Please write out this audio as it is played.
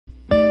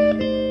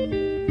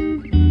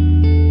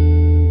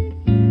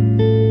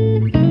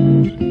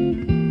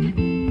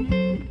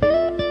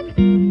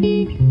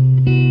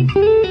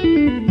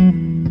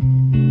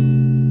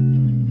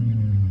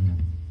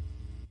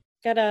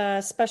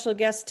special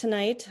guest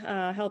tonight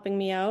helping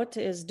me out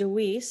is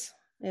Deweese.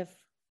 If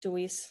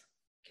Deweese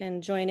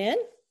can join in.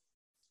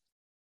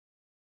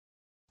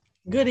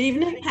 Good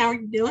evening. How are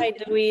you doing? Hi,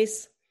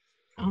 Deweese.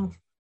 Oh,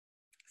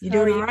 you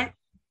doing all right?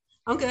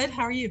 I'm good.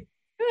 How are you?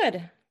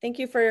 Good. Thank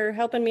you for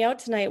helping me out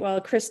tonight while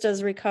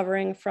Krista's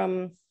recovering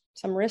from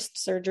some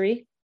wrist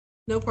surgery.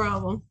 No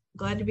problem.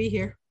 Glad to be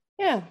here.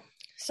 Yeah.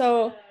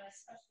 So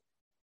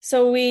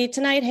we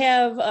tonight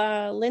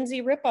have Lindsay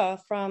Ripa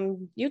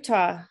from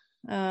Utah.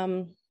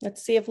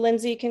 Let's see if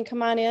Lindsay can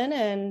come on in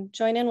and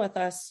join in with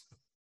us.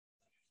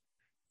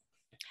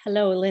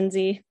 Hello,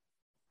 Lindsay.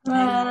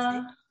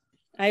 I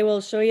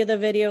will show you the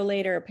video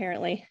later,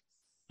 apparently.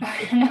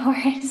 No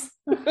worries.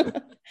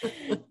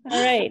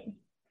 All right.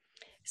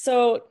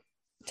 So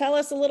tell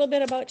us a little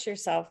bit about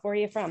yourself. Where are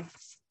you from?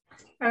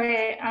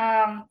 Okay.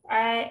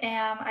 I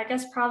am, I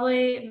guess,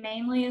 probably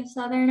mainly a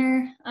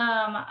Southerner.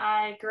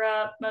 I grew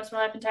up most of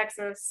my life in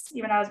Texas,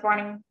 even though I was born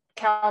in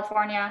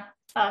California.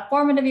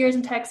 Formative years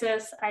in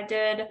Texas. I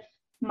did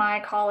my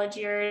college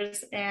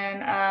years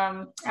in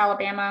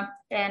Alabama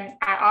and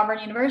at Auburn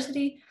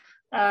University.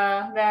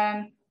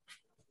 Then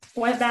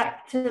went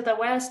back to the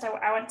West.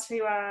 I went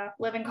to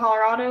live in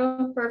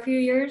Colorado for a few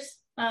years,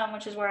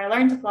 which is where I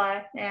learned to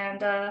fly. And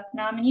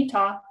now I'm in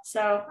Utah.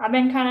 So I've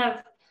been kind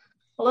of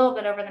a little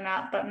bit over the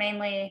map, but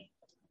mainly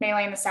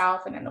in the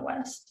South and in the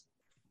West.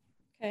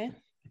 Okay.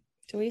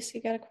 Deweese,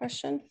 you got a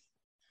question?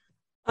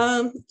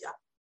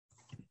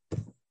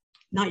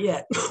 Not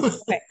yet.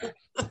 Okay.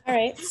 All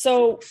right.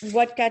 So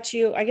what got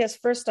you, I guess,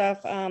 first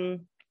off,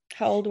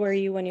 how old were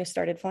you when you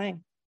started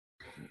flying?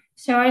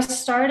 So I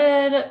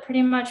started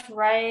pretty much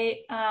right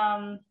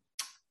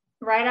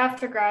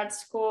after grad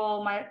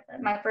school.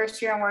 My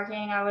first year in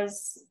working, I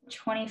was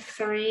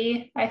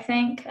 23, I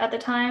think, at the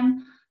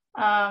time.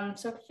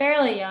 So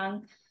fairly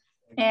young.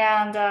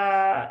 And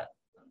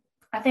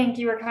I think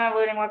you were kind of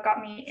alluding what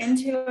got me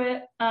into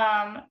it.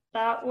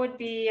 That would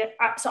be,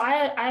 so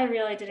I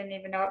really didn't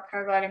even know what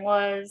paragliding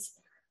was.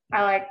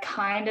 I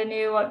kind of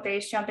knew what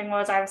base jumping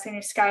was. I obviously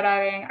knew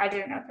skydiving. I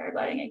didn't know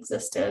paragliding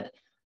existed.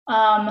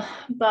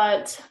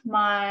 But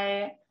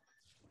my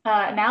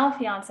now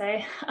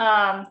fiance,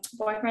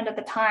 boyfriend at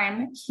the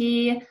time,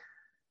 he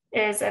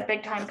is a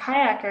big time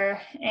kayaker,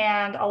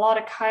 and a lot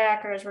of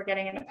kayakers were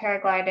getting into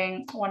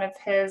paragliding. One of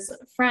his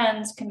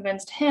friends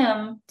convinced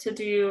him to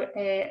do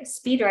a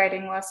speed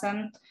riding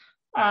lesson.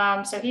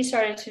 So he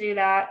started to do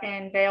that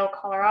in Vail,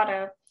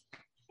 Colorado,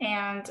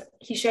 and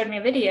he showed me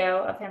a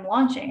video of him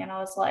launching, and I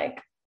was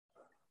like,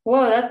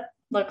 whoa, that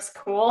looks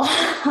cool.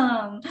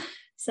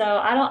 So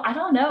I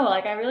don't know.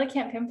 I really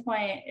can't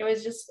pinpoint. It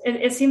was just,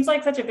 it seems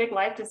like such a big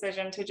life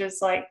decision to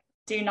just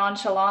do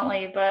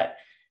nonchalantly, but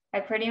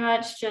I pretty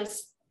much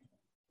just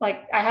I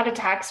had a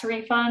tax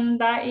refund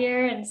that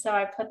year. And so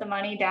I put the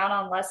money down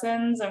on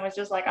lessons and was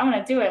just I'm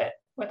going to do it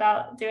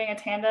without doing a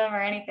tandem or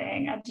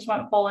anything. I just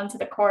went full into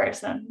the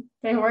course and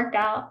they worked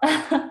out.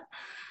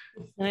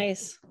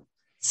 Nice.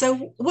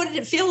 So what did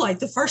it feel like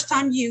the first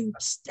time you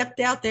stepped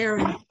out there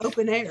in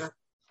open air?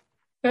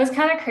 It was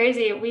kind of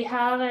crazy. We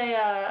have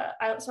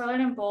so I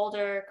live in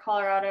Boulder,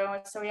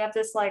 Colorado. So we have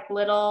this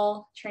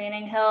little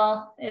training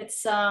hill.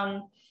 It's,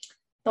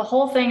 the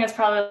whole thing is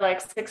probably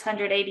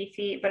 680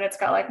 feet, but it's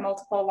got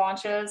multiple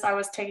launches. I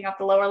was taking up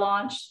the lower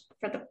launch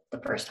for the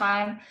first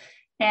time.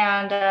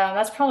 And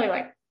that's probably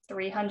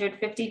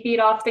 350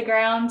 feet off the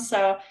ground.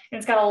 So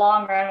it's got a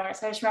long runway.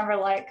 So I just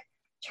remember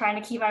trying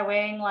to keep my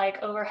wing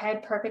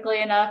overhead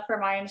perfectly enough for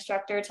my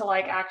instructor to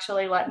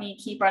actually let me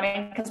keep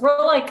running. Because we're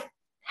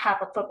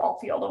half a football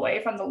field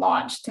away from the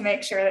launch to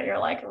make sure that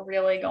you're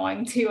really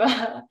going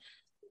to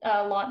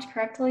launch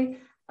correctly.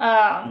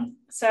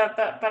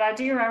 But I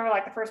do remember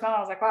the first moment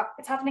I was like, wow,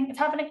 it's happening.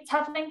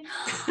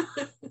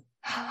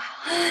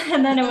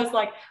 And then it was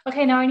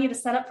okay, now I need to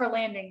set up for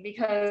landing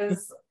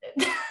because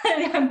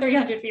I'm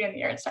 300 feet in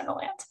the air. It's time to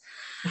land.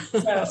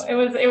 So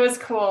it was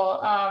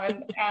cool.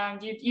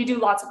 And you do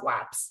lots of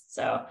laps.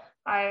 So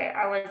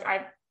I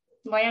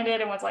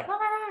landed and was like, oh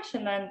my gosh,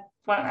 and then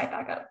went right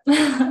back up.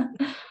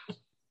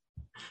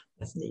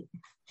 That's neat.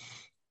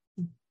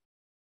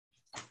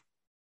 I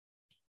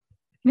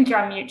think you're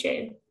on mute,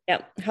 Jade.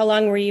 Yep. How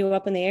long were you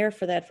up in the air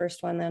for that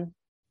first one then?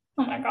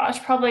 Oh my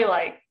gosh, probably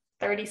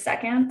 30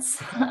 seconds.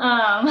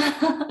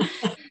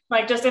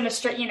 Just in a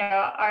straight,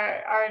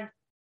 our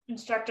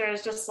instructor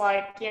is just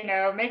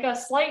make a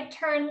slight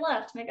turn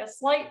left, make a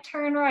slight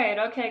turn right.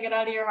 Okay, get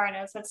out of your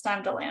harness. It's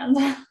time to land.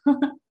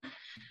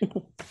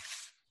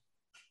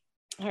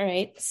 All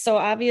right. So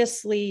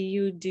obviously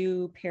you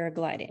do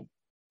paragliding.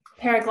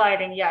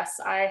 Paragliding, yes.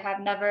 I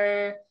have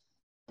never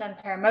done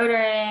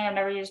paramotoring. I've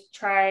never used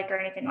trike or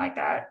anything like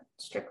that.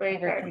 Strictly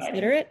paragliding.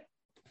 Consider it?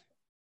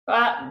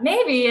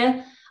 Maybe.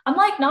 I'm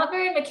not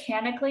very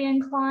mechanically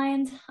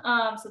inclined.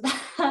 So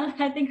that,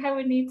 I think I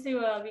would need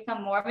to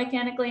become more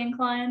mechanically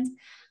inclined.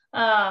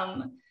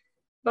 But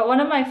one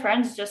of my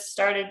friends just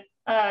started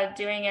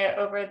doing it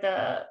over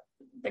the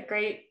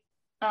great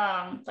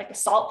the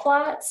salt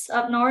flats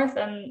up north,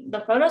 and the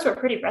photos were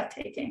pretty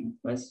breathtaking.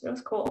 It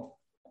was cool.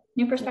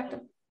 New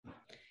perspective.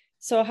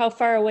 So how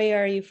far away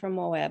are you from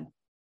Moab?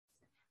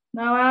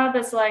 Moab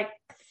is like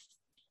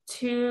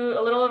a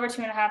little over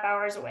 2.5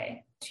 hours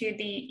away to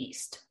the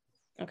east.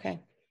 Okay.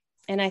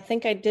 And I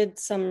think I did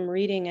some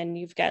reading and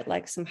you've got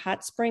like some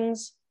hot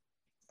springs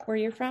where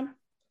you're from.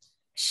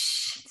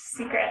 Shh,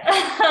 secret.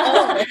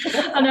 Oh.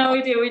 Oh, no,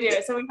 we do.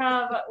 So we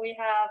have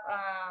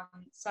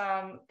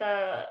some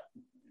the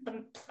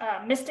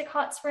Mystic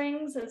Hot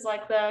Springs is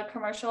like the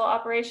commercial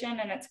operation,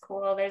 and it's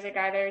cool. There's a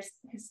guy there.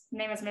 His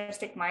name is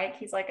Mystic Mike.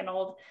 He's like an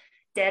old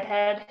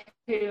deadhead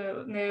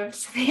who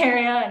moved to the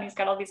area, and he's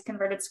got all these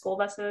converted school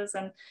buses.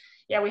 And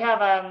yeah, we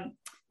have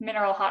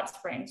mineral hot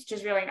springs, which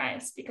is really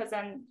nice because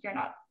then you're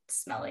not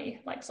smelly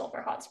like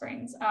sulfur hot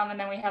springs. And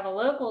then we have a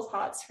locals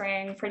hot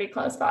spring pretty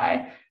close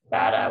by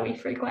that we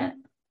frequent.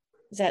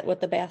 Is that what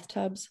the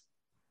bathtubs?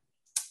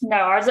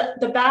 No,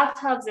 the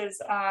bathtubs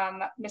is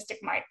Mystic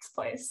Mike's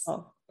place.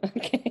 Oh,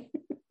 okay.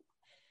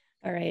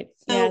 All right.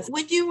 So yes.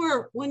 when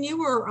you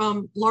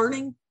were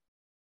learning,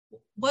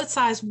 what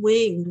size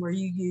wing were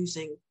you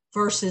using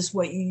versus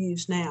what you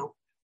use now?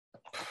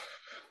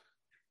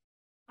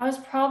 I was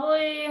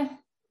probably,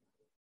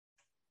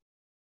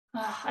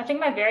 I think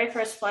my very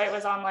first flight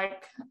was on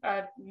like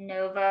a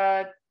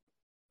Nova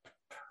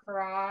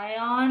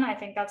Prion. I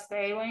think that's the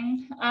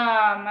A-wing.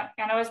 And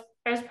it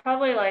was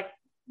probably like,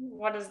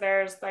 what is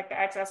theirs, like the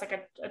XS,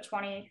 like a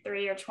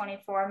 23 or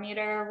 24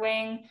 meter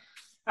wing.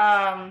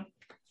 I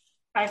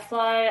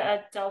fly a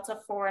Delta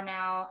 4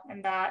 now,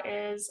 and that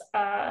is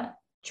a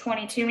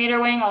 22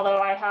 meter wing,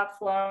 although I have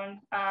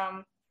flown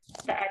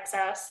the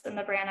XS and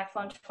the brand. I've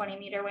flown 20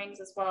 meter wings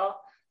as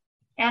well,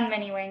 and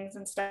mini wings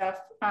and stuff.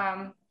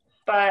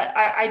 But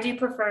I do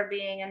prefer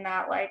being in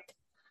that like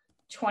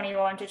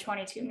 21 to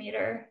 22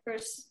 meter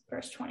versus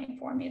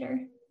 24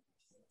 meter.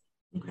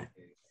 Okay.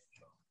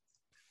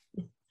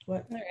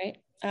 What? All right.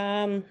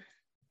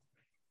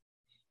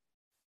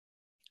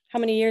 How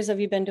many years have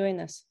you been doing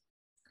this?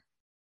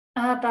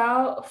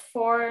 About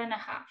 4.5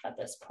 at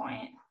this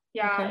point.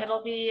 Yeah,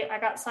 okay. I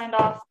got signed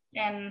off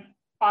in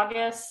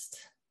August,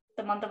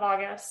 the month of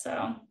August.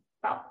 So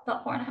about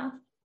 4.5.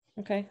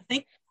 Okay.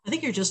 I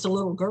think you're just a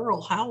little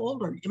girl. How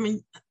old are you? I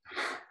mean,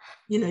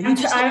 I'm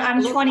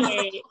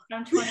 28.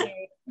 I'm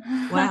 28.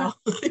 Wow.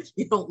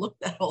 You don't look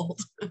that old.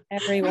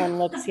 Everyone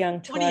looks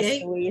young to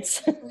 28. Us,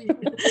 Louise.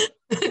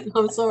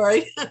 I'm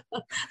sorry.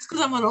 It's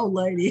because I'm an old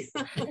lady.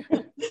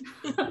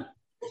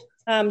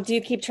 Do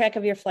you keep track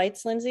of your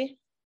flights, Lindsay?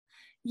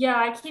 Yeah,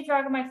 I keep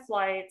track of my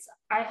flights.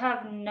 I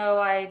have no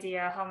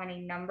idea how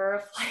many number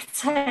of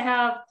flights I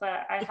have,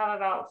 but I have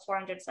about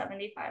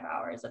 475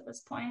 hours at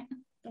this point.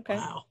 Okay.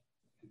 Wow.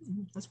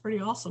 That's pretty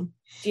awesome.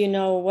 Do you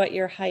know what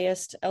your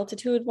highest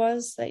altitude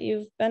was that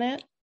you've been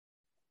at?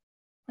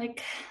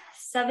 Like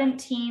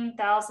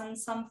 17,000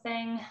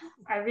 something.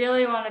 I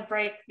really want to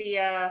break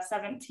the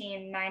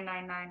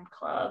 17,999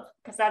 club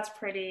because that's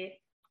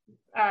pretty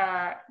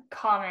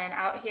common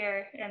out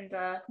here in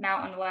the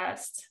Mountain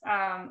West.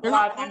 A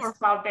lot of times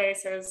cloud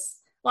base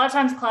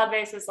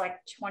is like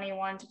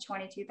 21 to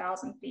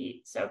 22,000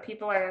 feet. So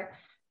people are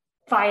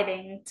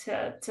fighting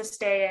to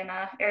stay in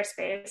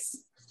airspace.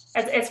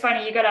 It's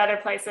funny, you go to other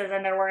places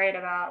and they're worried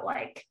about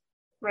like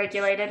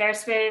regulated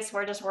airspace.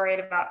 We're just worried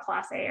about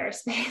Class A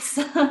airspace.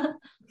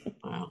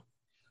 Wow.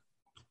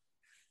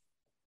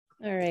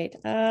 All right.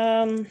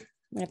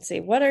 Let's see.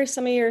 What are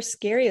some of your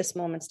scariest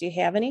moments? Do you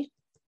have any?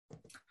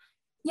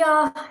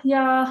 Yeah.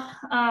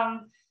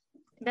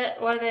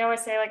 What do they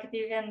always say? Like if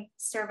you can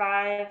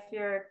survive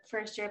your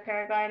first year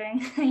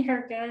paragliding,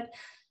 you're good.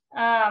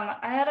 I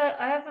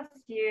have a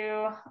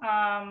few.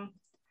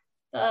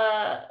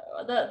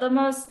 The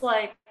most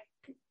like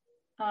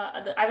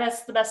I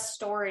guess the best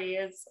story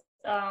is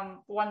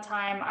one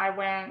time I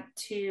went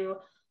to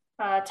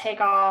take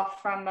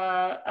off from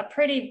a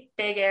pretty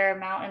big air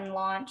mountain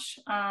launch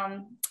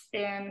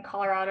in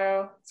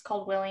Colorado. It's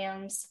called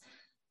Williams.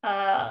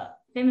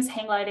 Famous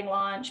hang gliding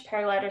launch.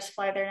 Paragliders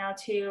fly there now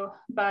too.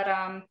 But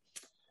I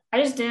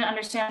just didn't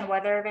understand the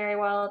weather very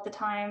well at the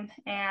time.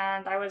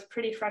 And I was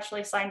pretty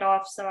freshly signed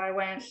off. So I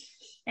went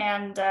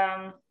and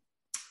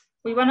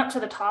we went up to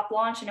the top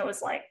launch and it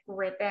was like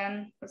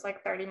ripping. It was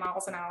like 30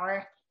 miles an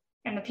hour.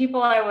 And the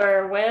people I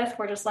were with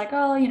were just like,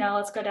 oh,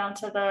 let's go down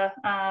to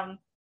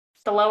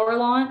the lower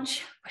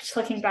launch, which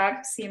looking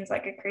back seems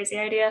like a crazy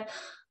idea.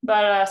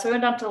 But so we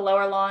went down to the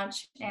lower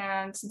launch,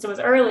 and since it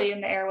was early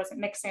and the air wasn't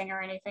mixing or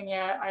anything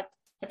yet, I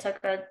took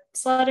a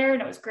sledder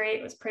and it was great.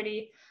 It was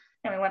pretty.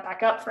 And we went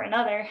back up for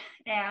another.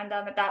 And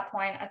at that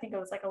point, I think it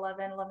was like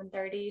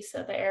 11:30.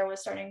 So the air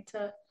was starting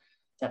to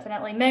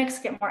definitely mix,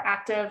 get more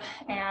active.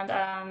 And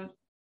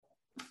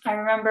I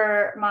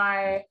remember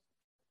my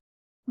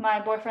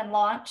boyfriend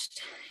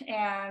launched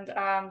and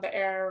the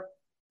air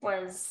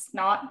was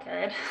not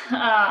good.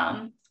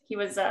 He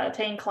was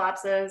taking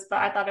collapses, but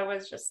I thought it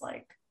was just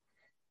like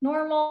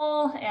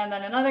normal. And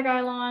then another guy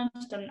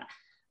launched, and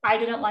I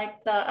didn't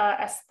like the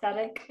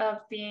aesthetic of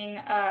being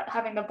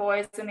having the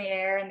boys in the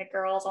air and the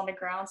girls on the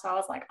ground. So I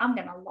was like, I'm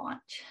gonna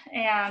launch,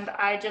 and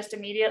I just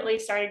immediately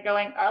started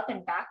going up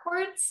and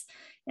backwards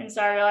And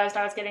so I realized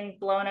I was getting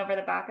blown over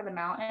the back of the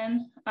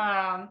mountain.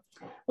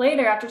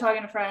 Later, after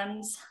talking to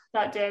friends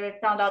that day, they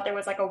found out there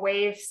was like a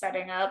wave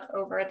setting up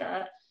over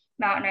the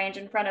mountain range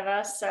in front of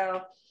us.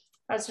 So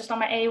I was just on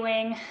my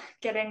A-wing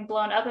getting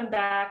blown up and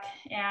back.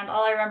 And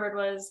all I remembered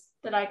was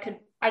that I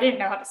didn't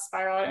know how to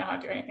spiral. I didn't know how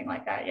to do anything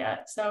like that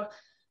yet. So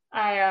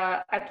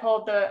I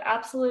pulled the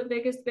absolute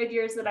biggest big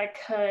ears that I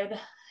could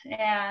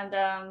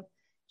and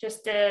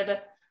just did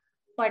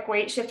like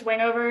weight shift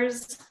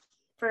wingovers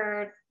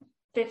for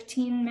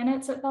 15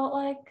 minutes, it felt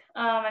like,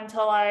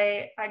 until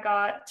I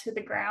got to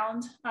the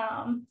ground,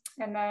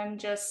 and then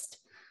just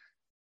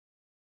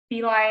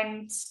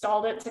beeline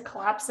stalled it to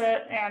collapse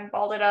it and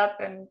balled it up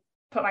and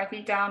put my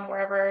feet down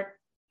wherever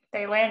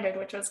they landed,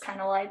 which was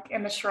kind of like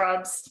in the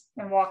shrubs,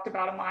 and walked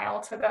about a mile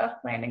to the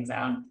landing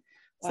zone.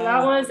 Wow. So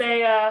that was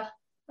a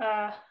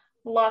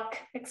luck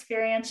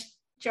experience,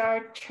 jar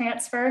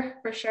transfer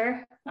for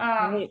sure.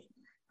 Right.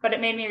 But it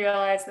made me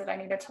realize that I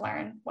needed to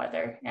learn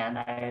weather, and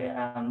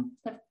I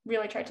have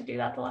really tried to do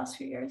that the last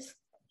few years.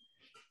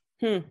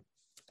 How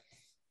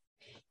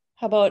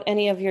about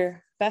any of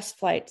your best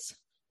flights?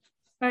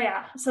 Oh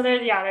yeah, so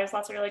there's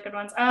lots of really good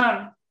ones.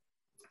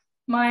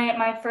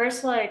 My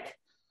first like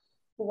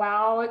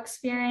wow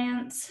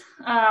experience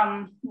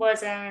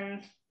was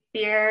in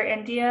Bir,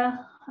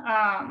 India,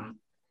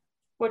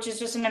 which is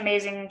just an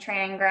amazing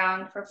training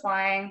ground for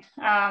flying,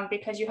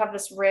 because you have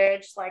this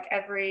ridge like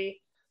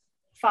every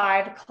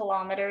 5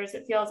 kilometers,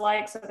 it feels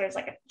like. So there's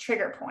like a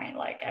trigger point,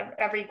 like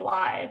every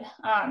glide.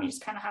 You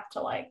just kind of have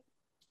to like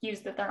use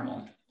the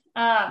thermal.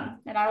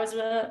 And I was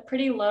a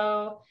pretty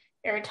low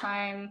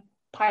airtime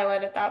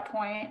pilot at that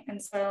point.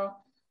 And so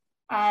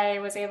I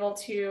was able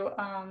to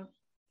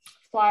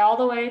fly all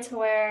the way to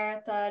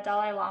where the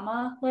Dalai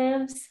Lama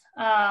lives,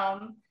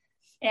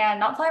 and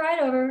not fly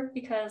right over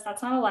because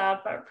that's not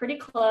allowed, but pretty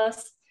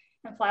close,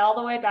 and fly all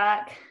the way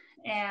back.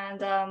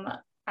 And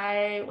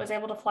I was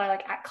able to fly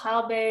like at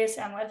cloud base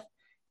and with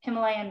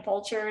Himalayan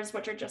vultures,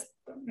 which are just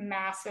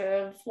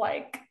massive,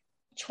 like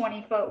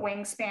 20-foot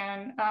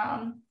wingspan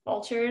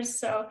vultures.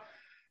 So,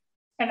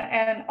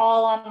 and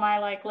all on my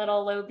like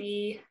little low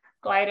B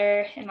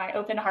glider in my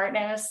open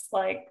harness,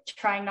 like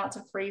trying not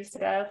to freeze to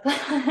death.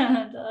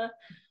 And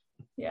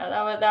yeah,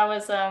 that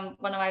was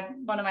one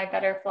of my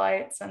better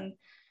flights. And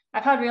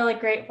I've had really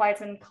great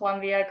flights in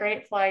Colombia,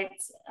 great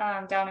flights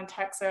down in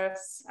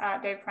Texas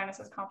at Dave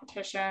Prentice's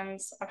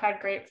competitions. I've had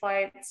great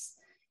flights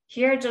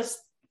here, just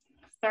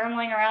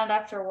thermaling around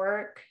after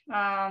work.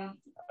 Our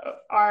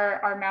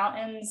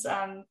mountains,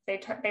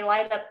 they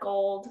light up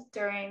gold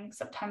during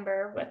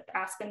September with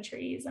aspen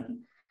trees, and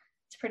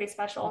it's pretty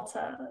special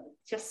to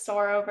just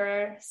soar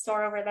over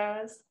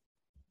those.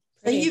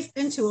 So you've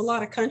been to a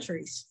lot of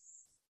countries.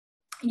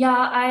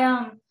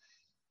 Yeah,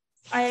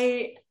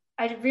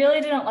 I really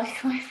didn't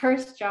like my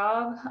first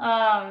job.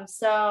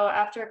 So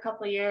after a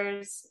couple of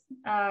years,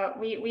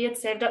 we had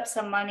saved up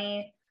some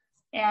money,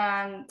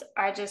 and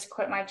I just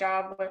quit my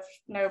job with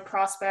no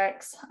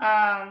prospects.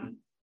 And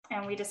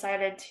we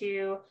decided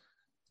to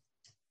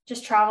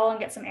just travel and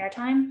get some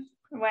airtime.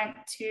 We went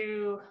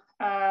to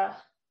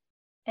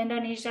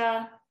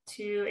Indonesia,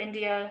 to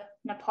India,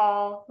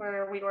 Nepal,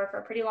 where we were for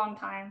a pretty long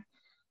time,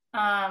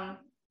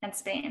 and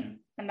Spain.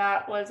 And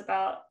that was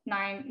about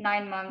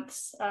nine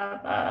months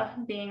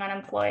of being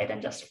unemployed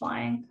and just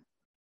flying.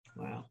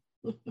 Wow.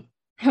 It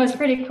was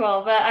pretty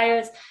cool. But I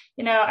was,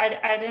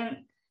 I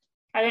didn't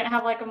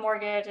have like a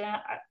mortgage, and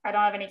I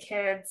don't have any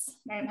kids.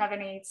 I didn't have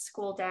any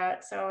school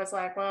debt. So I was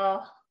like,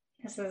 well,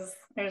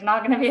 there's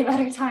not going to be a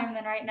better time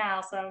than right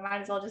now. So I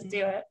might as well just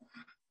do it.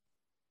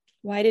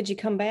 Why did you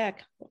come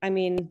back? I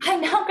mean, I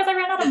know, because I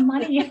ran out of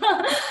money.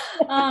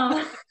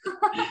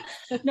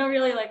 No,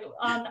 really, like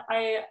when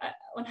I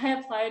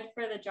applied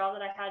for the job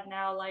that I had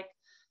now, like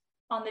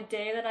on the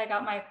day that I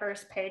got my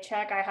first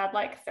paycheck, I had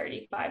like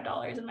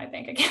 $35 in my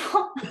bank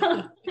account.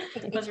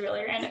 It was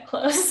really ran it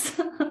close.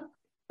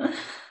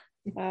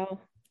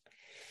 Wow.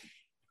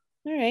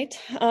 All right.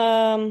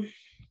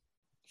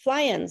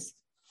 Fly-ins.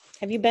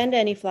 Have you been to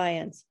any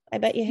fly-ins? I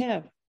bet you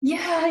have.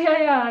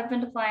 Yeah. I've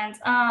been to fly-ins.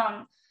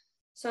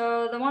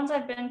 So the ones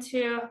I've been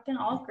to have been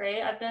all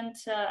great. I've been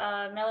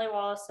to Millie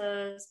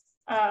Wallace's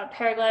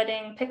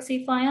paragliding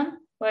Pixie fly-in,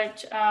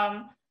 which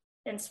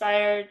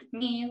inspired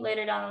me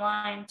later down the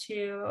line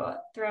to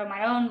throw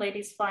my own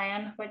ladies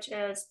fly-in, which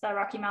is the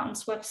Rocky Mountain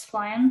Swifts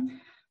fly-in.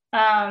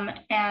 And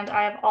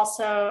I have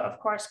also, of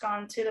course,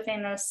 gone to the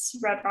famous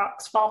Red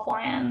Rocks Fall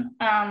fly-in,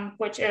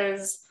 which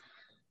is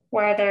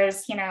where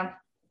there's, 300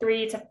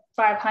 to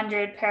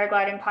 500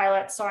 paragliding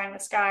pilots soaring the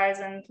skies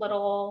in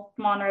little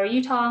Monroe,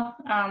 Utah,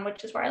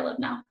 which is where I live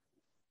now.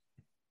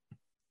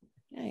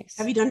 Nice.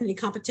 Have you done any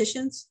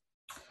competitions?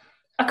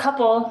 A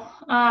couple.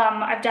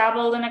 I've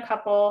dabbled in a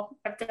couple.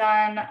 I've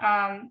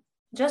done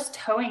just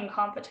towing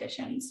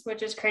competitions,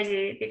 which is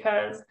crazy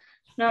because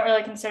I don't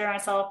really consider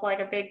myself like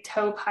a big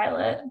tow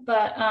pilot,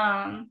 but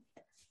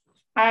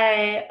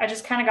I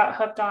just kind of got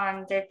hooked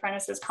on Dave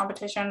Prentice's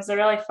competitions. They're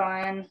really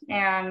fun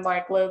and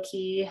like low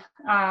key.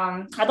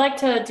 I'd like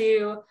to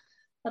do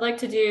I'd like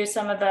to do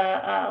some of the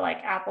like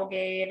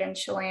Applegate and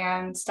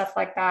Chelan, stuff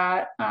like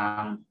that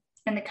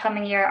in the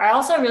coming year. I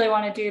also really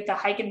want to do the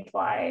hike and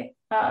fly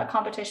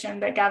competition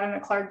that Gavin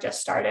McClurg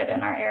just started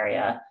in our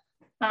area.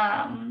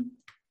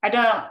 I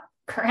don't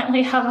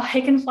currently have a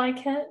hike and fly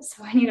kit,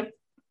 so I need to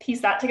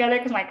piece that together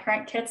because my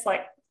current kit's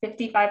like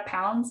 55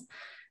 pounds.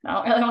 I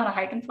don't really want to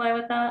hike and fly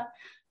with that.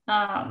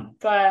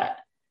 But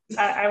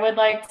I would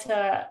like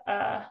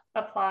to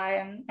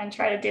apply and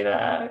try to do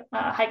the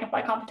hike and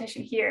fly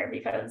competition here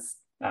because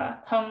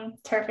home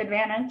turf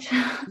advantage.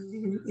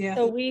 Yeah.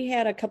 So we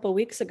had a couple of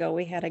weeks ago,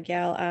 we had a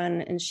gal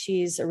on, and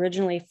she's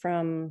originally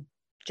from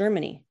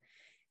Germany,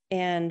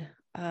 and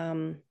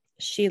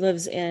she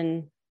lives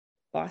in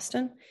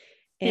Boston.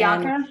 And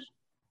Bianca?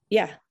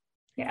 yeah.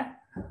 Yeah.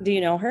 Do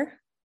you know her?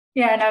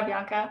 Yeah, I know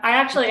Bianca. I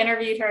actually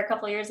interviewed her a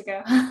couple of years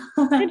ago.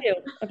 I do.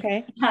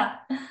 Okay. Yeah.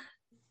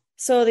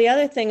 So the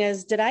other thing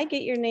is, did I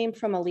get your name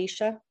from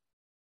Alicia?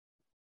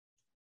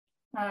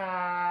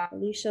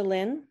 Alicia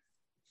Lynn?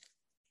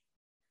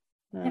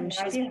 I have no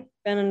She's idea.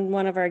 been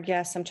one of our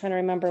guests. I'm trying to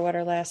remember what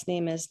her last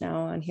name is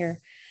now on here.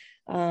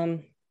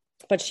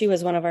 But she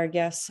was one of our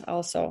guests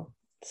also.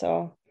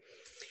 So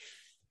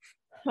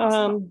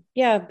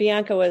yeah,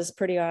 Bianca was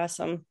pretty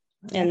awesome.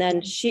 And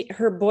then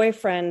her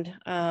boyfriend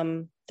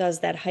does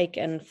that hike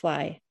and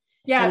fly.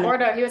 Yeah, And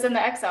Gordo, he was in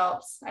the X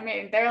Alps. I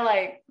mean, they're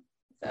like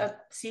a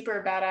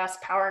super badass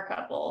power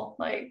couple.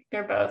 Like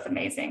they're both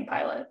amazing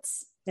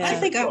pilots. Yeah. I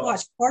think I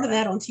watched part of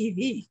that on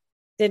TV.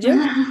 Did you?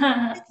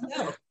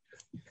 No.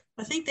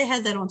 I think they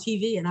had that on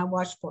TV and I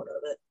watched part of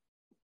it.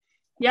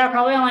 Yeah,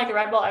 probably on like the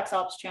Red Bull X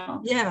Alps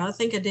channel. Yeah, I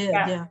think I did.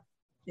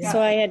 Yeah.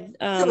 So I had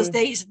it was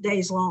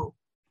days long.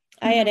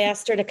 I had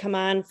asked her to come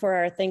on for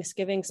our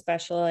Thanksgiving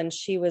special, and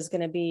she was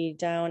going to be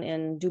down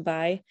in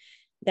Dubai.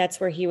 That's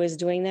where he was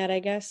doing that, I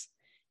guess.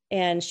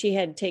 And she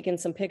had taken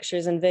some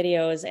pictures and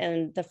videos.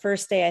 And the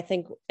first day, I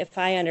think, if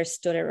I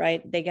understood it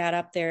right, they got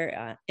up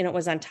there and it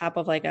was on top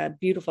of like a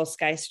beautiful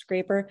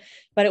skyscraper,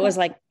 but it was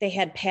like they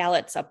had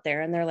pallets up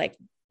there, and they're like,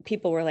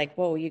 people were like,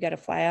 whoa, you got to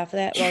fly off of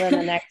that. Well, then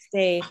the next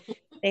day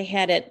they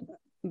had it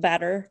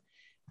better,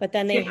 but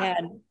then they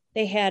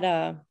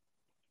had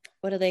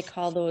what do they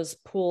call those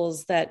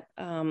pools that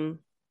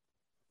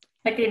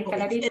like the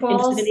infinity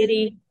pools?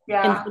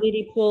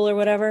 Infinity pool or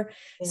whatever.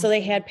 Yeah. So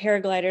they had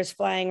paragliders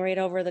flying right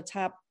over the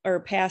top or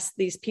past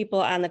these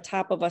people on the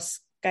top of a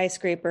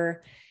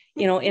skyscraper,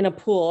 in a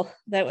pool.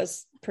 That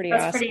was That's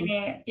awesome. Pretty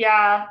neat.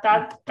 Yeah,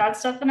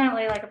 that's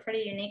definitely like a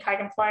pretty unique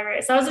hike and fly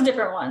race. That was a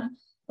different one.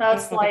 That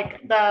was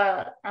like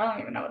I don't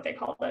even know what they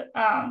called it.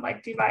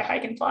 Like Dubai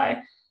hike and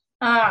fly.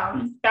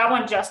 That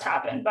one just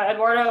happened, but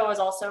Eduardo was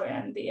also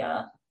in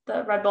the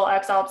Red Bull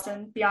X Alps,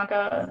 and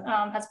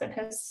Bianca has been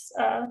his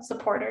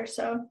supporter.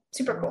 So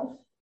super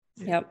cool.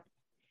 Yep.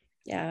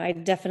 Yeah, I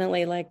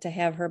definitely like to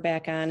have her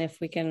back on if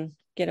we can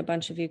get a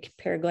bunch of you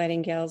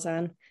paragliding gals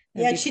on.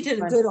 That'd she did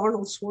fun. A good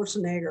Arnold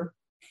Schwarzenegger.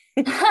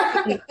 in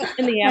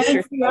the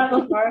after.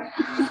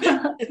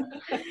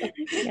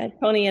 Yeah,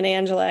 Tony and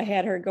Angela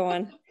had her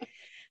going.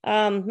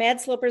 Mad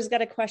Sloper's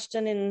got a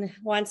question and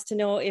wants to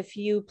know if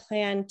you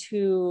plan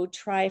to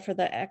try for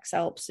the X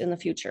Alps in the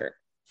future.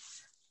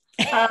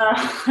 No.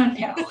 I'm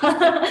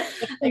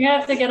gonna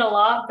have to get a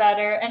lot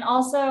better. And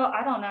also,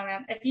 I don't know,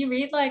 man, if you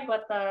read like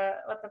what the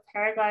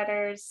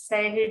paragliders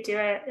say who do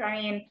it, I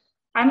mean,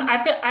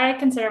 I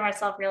consider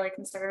myself really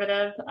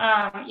conservative,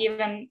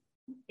 even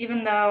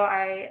though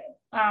I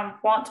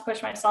want to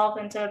push myself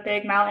into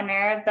big mountain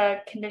air. The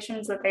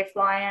conditions that they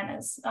fly in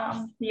is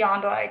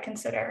beyond what I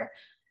consider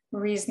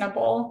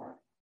reasonable.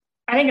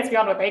 I think it's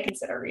beyond what they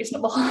consider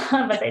reasonable,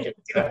 but they just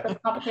do it for the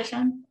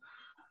competition.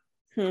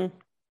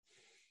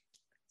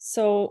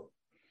 So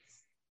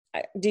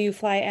do you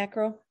fly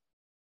acro?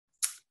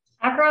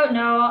 Acro?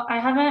 No, I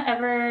haven't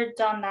ever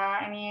done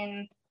that. I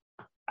mean,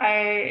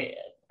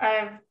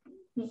 I've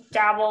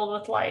dabbled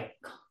with like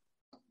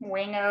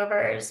wing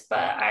overs, but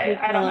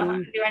I don't know how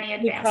to do any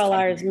advanced. We call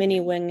ours mini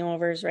wing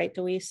overs, right,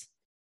 Deweese?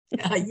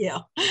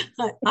 Yeah,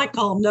 I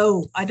call them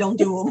no, I don't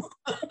do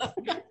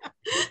them.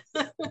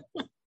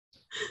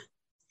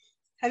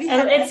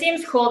 It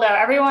seems cool though.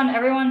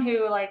 Everyone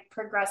who like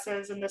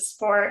progresses in the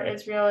sport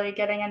is really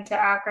getting into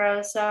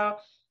acro. So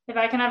if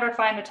I can ever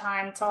find the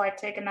time to like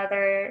take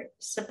another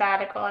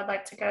sabbatical, I'd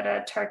like to go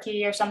to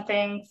Turkey or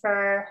something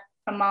for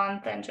a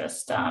month and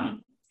just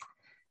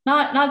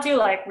not do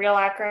like real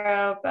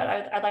acro, but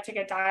I'd like to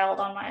get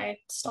dialed on my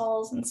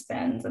stalls and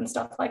spins and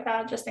stuff like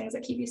that. Just things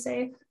that keep you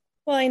safe.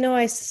 Well, I know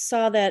I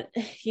saw that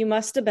you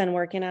must have been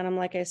working on them.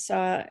 Like I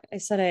said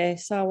I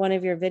saw one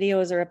of your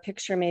videos or a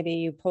picture, maybe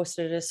you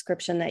posted a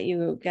description that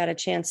you got a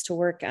chance to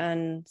work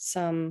on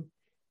some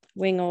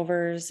wing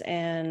overs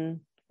and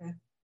I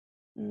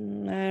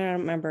don't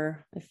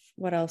remember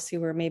what else you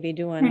were maybe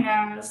doing. Who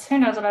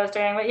knows what I was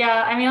doing, but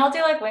yeah, I mean, I'll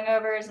do like wing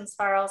overs and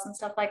spirals and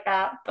stuff like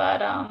that,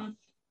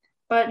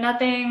 but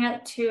nothing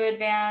too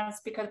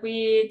advanced because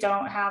we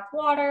don't have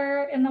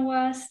water in the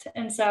West.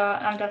 And so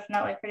I'm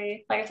definitely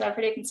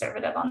pretty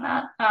conservative on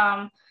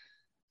that.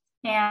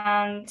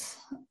 And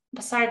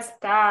besides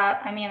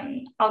that, I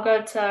mean, I'll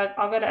go to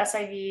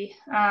SIV.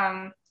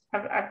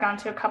 I've gone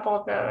to a couple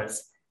of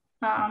those,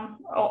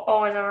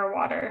 always over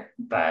water,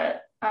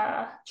 but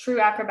true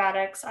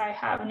acrobatics I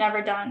have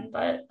never done,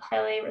 but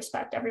highly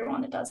respect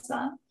everyone that does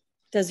that.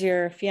 Does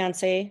your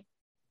fiance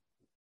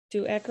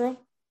do acro?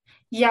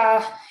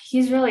 Yeah,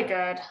 he's really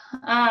good.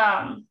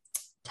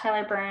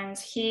 Tyler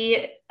Burns,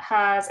 he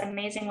has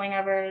amazing wing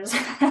overs.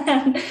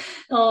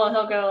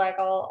 he'll go like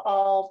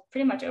all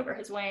pretty much over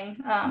his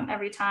wing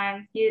every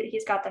time.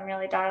 He's got them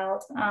really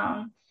dialed.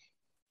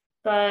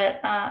 But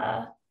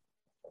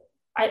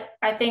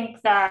I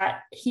think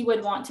that he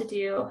would want to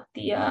do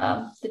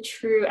the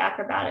true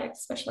acrobatics,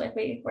 especially if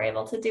we were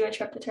able to do a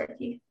trip to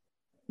Turkey.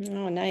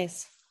 Oh,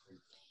 nice.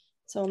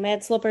 So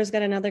Mad Slipper's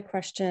got another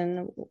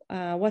question.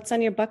 What's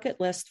on your bucket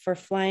list for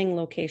flying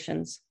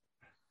locations?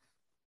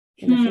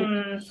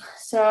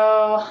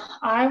 So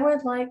I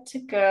would like to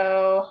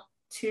go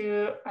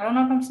to, I don't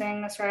know if I'm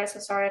saying this right, so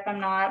sorry if I'm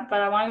not,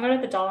 but I want to go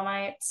to the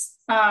Dolomites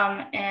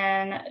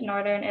in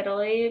northern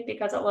Italy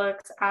because it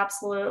looks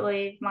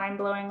absolutely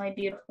mind-blowingly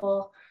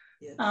beautiful.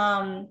 Yes.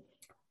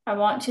 I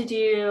want to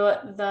do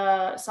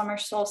the summer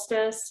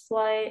solstice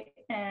flight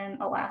in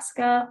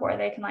Alaska where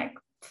they can like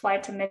fly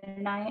to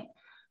midnight.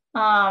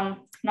 And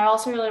I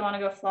also really want to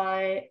go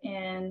fly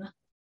in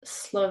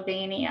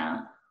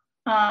Slovenia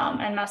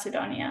and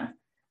Macedonia.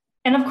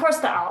 And of course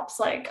the Alps,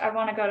 like I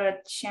want to go to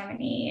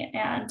Chamonix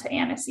and to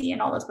Annecy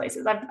and all those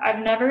places. I've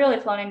never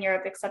really flown in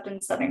Europe except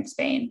in southern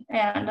Spain.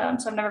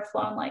 And so I've never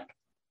flown like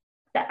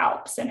the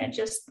Alps, and it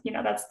just,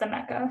 that's the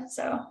Mecca.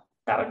 So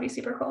that would be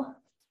super cool.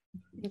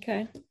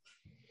 Okay.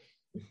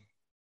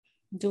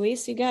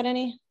 Deweese, you got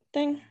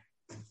anything?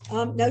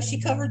 No,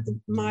 she covered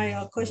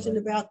my question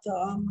about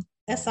the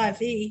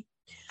SIV.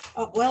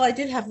 Well, I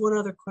did have one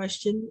other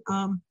question.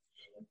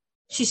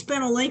 She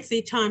spent a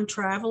lengthy time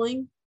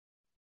traveling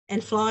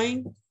and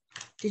flying.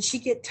 Did she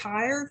get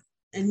tired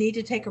and need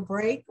to take a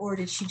break, or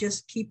did she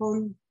just keep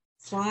on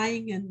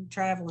flying and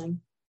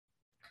traveling?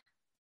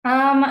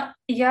 Yeah,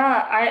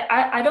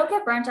 I don't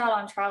get burnt out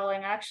on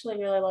traveling. I actually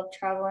really love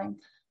traveling.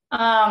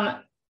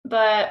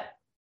 But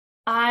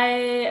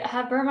I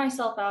have burnt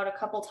myself out a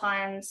couple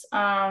times,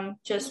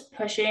 just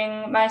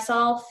pushing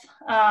myself,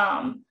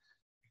 trying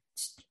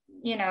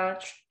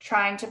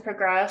to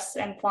progress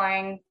and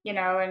flying,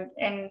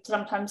 and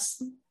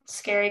sometimes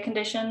scary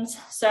conditions.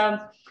 So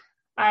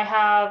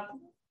I've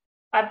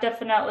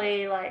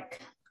definitely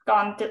like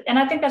gone through, and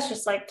I think that's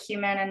just like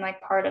human and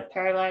like part of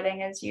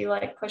paragliding is you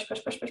like push,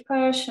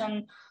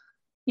 and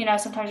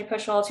sometimes you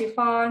push a little too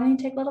far and then you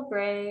take a little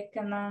break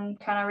and then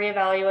kind of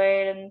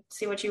reevaluate and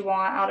see what you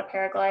want out of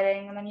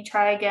paragliding, and then you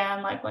try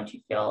again like once you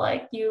feel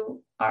like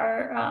you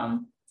are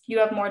you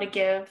have more to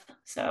give.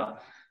 So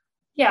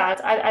yeah,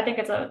 I think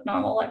it's a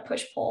normal like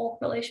push-pull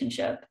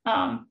relationship.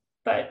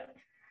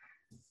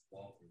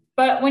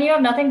 But when you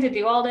have nothing to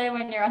do all day,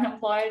 when you're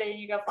unemployed and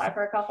you go fly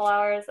for a couple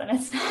hours, and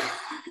it's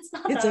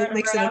not that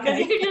makes it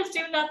okay. You just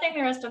do nothing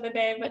the rest of the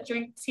day but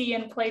drink tea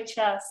and play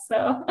chess.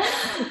 So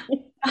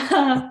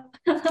I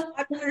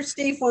wonder,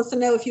 Steve wants to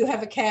know if you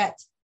have a cat.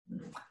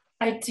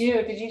 I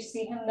do. Did you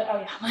see him? Oh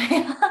yeah,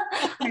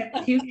 I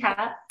have 2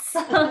 cats.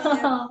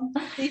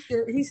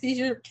 He sees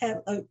your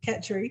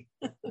cat tree.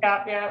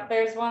 Yeah.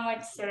 There's one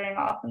like sitting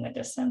off in the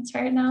distance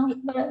right now,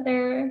 but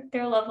they're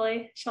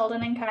lovely,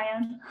 Sheldon and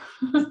Cayenne.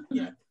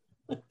 Yeah.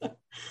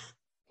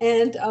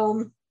 And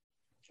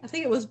I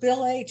think it was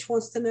Bill H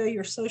wants to know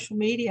your social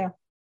media,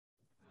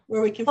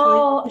 where we can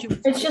find you.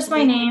 It's just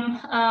my name.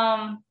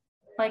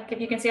 Like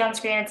if you can see on the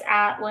screen, it's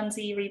at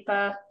Lindsay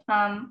Ripa.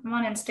 I'm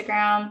on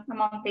Instagram.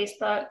 I'm on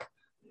Facebook.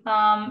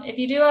 If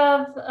you do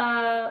have,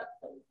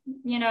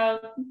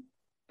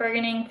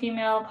 burgeoning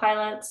female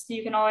pilots,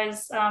 you can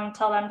always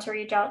tell them to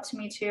reach out to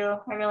me too.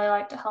 I really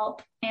like to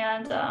help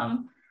and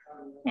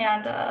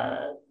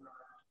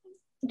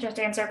just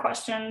answer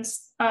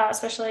questions,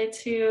 especially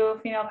to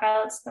female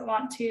pilots that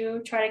want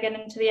to try to get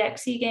into the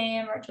XC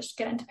game or just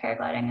get into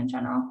paragliding in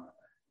general.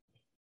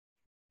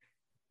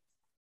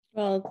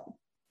 Well,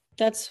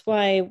 that's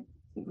why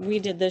we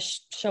did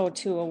this show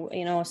too,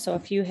 so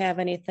if you have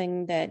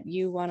anything that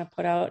you want to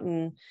put out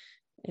and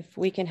if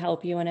we can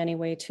help you in any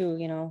way too,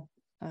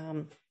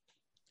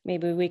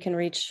 maybe we can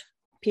reach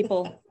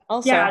people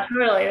also. Yeah,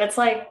 totally. That's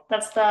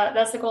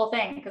the cool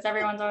thing, because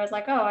everyone's always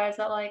like, oh, is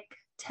that like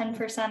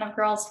 10% of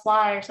girls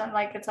fly or something?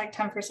 Like it's like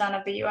 10%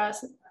 of the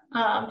US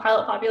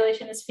pilot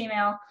population is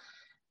female.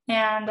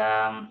 And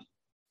I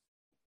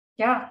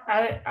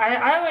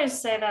always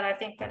say that I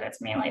think that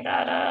it's mainly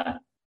that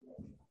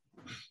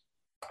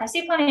I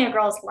see plenty of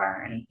girls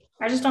learn.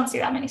 I just don't see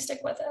that many stick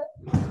with it.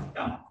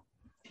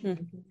 So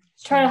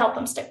try to help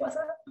them stick with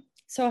it.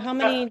 So how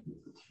many,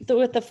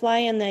 with the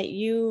fly-in that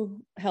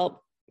you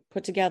help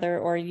put together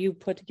or you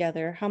put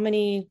together, how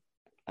many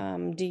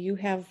do you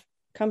have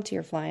come to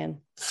your fly-in?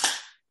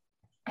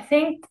 I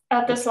think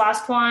at this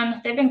last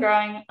one, they've been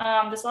growing.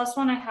 This last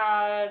one I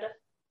had,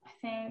 I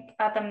think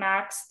at the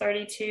max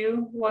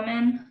 32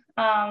 women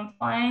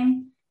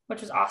flying, which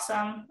was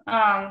awesome,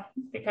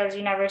 because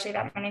you never see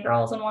that many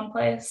girls in one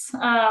place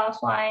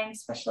flying,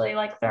 especially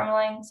like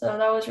thermaling. So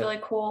that was really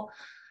cool.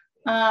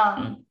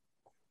 And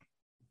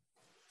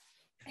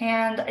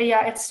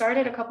yeah, it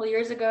started a couple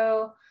years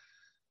ago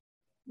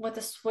with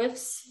the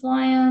Swifts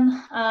flying,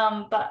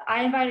 but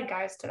I invited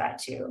guys to that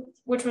too,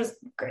 which was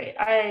great.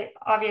 I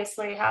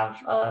obviously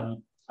have a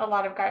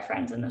lot of guy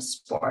friends in this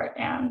sport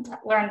and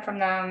learn from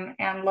them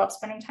and love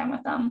spending time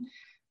with them.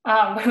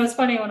 But it was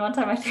funny when one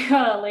time I threw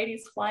out a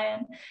ladies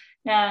flying,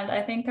 and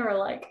I think there were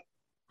like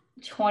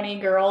 20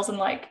 girls and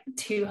like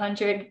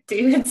 200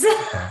 dudes.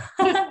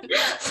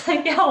 It's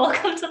like, yeah,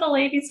 welcome to the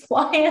ladies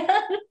fly-in.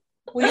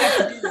 We have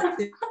to do that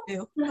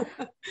too.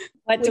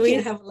 What We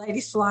can't have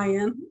ladies fly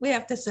in. We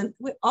have to send,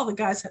 all the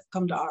guys have to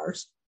come to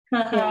ours.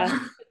 Yeah.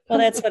 Well,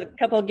 that's what a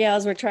couple of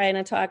gals were trying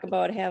to talk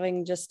about,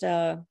 having just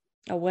a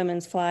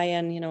women's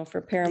fly-in,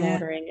 for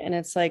paramotoring. And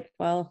it's like,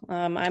 well,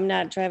 I'm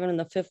not driving in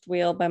the fifth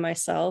wheel by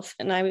myself,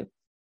 and I'm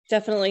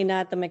definitely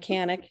not the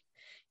mechanic,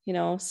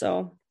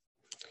 so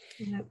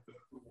Yep.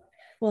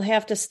 we'll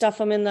have to stuff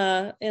him in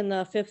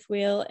the fifth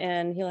wheel,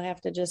 and he'll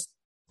have to just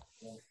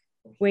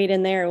wait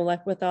in there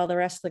with all the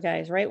rest of the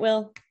guys, right,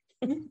 Will?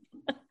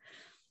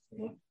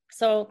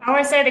 So I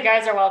always say the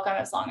guys are welcome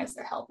as long as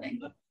they're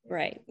helping.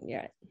 right,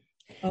 yeah.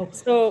 Oh,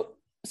 So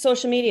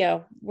social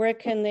media, where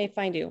can they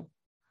find you?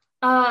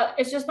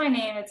 It's just my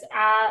name. It's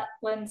at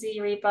Lindsay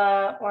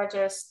Ripa, or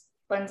just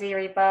Lindsay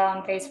Ripa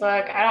on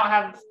Facebook. I don't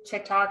have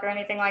TikTok or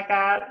anything like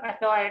that. I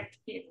feel like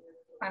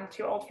I'm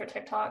too old for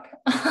TikTok.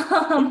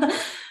 I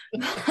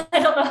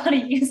don't know how to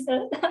use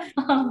it.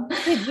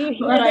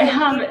 But I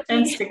have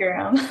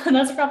Instagram.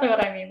 That's probably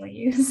what I mainly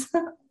use.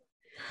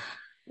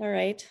 All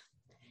right.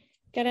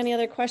 Got any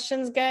other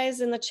questions, guys,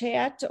 in the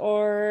chat,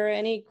 or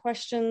any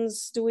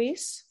questions,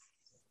 Deweese?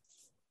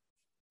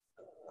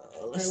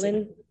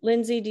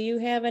 Lindsay, do you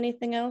have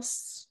anything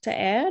else to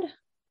add?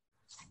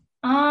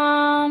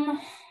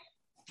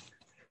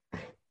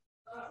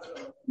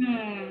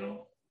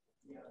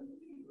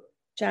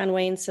 John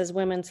Wayne says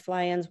women's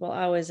fly-ins will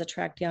always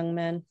attract young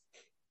men.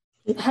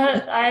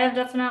 I have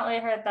definitely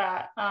heard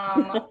that.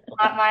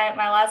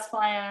 My last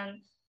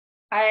fly-in,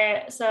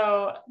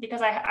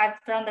 because I've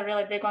thrown the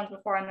really big ones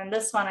before, and then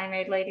this one I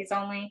made ladies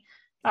only.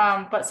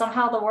 But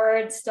somehow the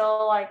word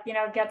still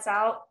gets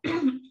out.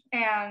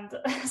 And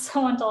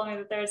someone told me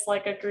that there's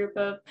like a group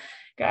of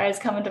guys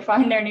coming to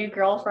find their new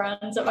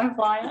girlfriends at my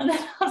fly-in.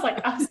 I was like,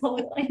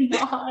 absolutely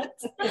not.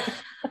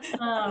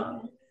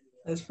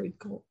 That's pretty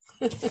cool.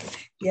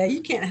 Yeah, you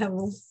can't have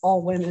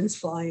all women's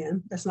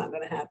fly-in. That's not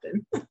going to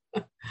happen.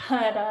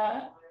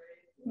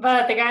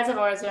 But the guys have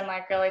always been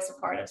like really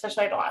supportive,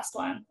 especially the last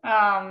one,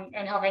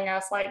 and helping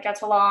us like get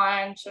to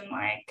launch and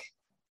like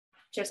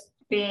just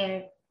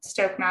being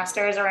stoke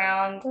masters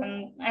around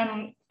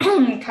and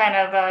kind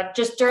of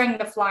just during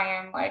the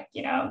fly-in,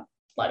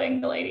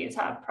 letting the ladies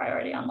have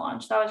priority on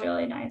launch. That was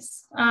really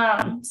nice.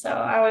 So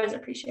I always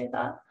appreciate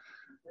that.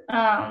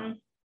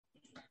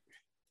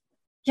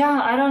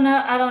 Yeah, I don't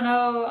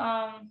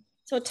know.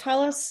 So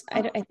tell us,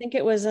 I think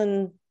it was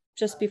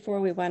just before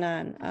we went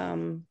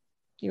on,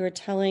 you were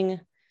telling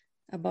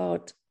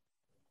about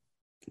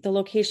the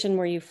location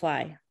where you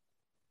fly.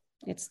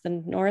 It's the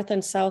north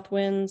and south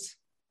winds.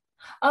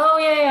 Oh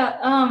yeah.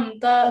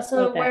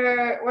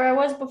 Where I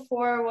was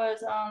before was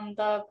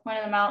the point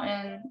of the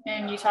mountain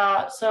in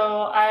Utah.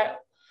 So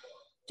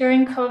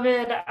during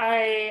COVID,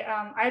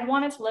 I'd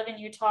wanted to live in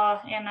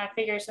Utah, and I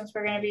figured since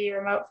we're going to be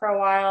remote for a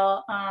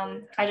while,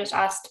 I just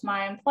asked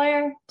my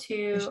employer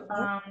to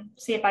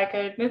see if I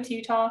could move to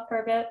Utah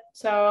for a bit.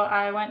 So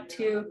I went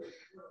to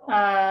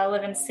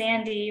live in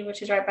Sandy,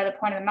 which is right by the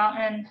point of the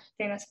mountain,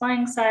 famous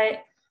flying site.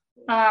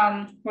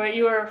 What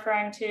you were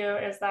referring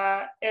to is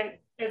that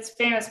it's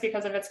famous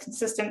because of its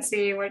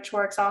consistency, which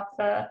works off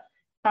the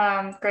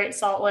Great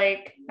Salt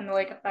Lake and the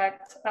lake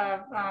effect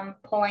of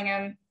pulling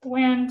in the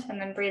wind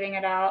and then breathing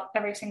it out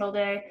every single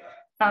day.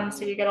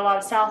 So you get a lot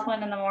of south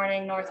wind in the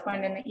morning, north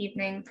wind in the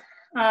evening.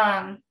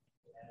 And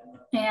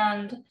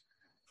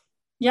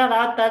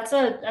yeah, that's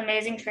an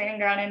amazing training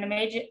ground and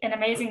an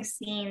amazing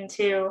scene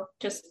too.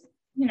 Just,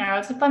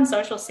 it's a fun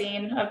social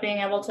scene of being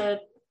able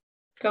to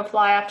go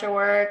fly after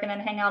work and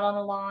then hang out on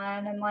the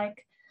lawn and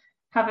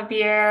have a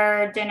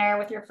beer or dinner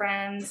with your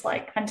friends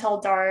until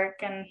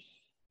dark. And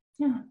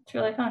yeah, it's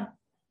really fun.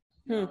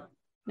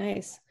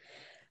 Nice.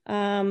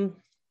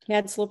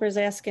 Had Slipper's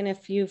asking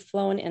if you've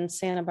flown in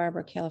Santa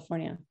Barbara,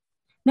 California.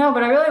 No,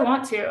 but I really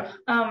want to.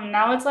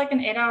 Now it's like an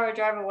 8-hour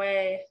drive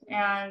away,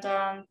 and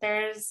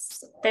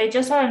they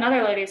just had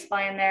another ladies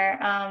flying there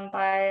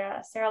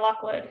by Sarah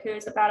Lockwood,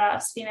 who's a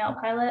badass female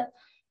pilot.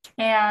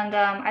 And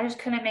I just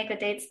couldn't make the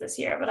dates this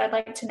year, but I'd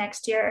like to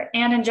next year.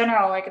 And in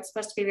general, it's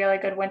supposed to be really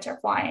good winter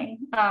flying.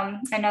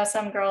 I know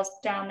some girls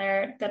down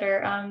there that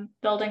are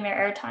building their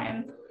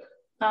airtime,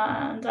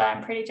 and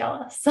I'm pretty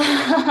jealous.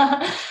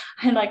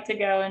 I'd like to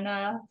go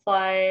and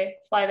fly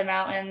the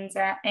mountains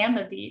and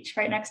the beach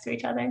right next to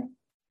each other.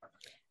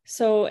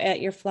 So at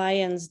your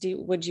fly-ins,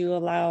 would you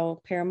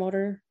allow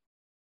paramotor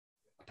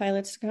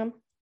pilots to come?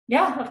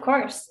 Yeah, of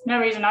course. No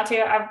reason not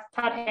to. I've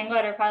had hang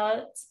glider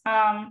pilots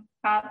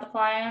at the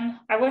fly-in.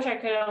 I wish I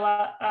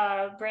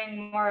could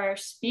bring more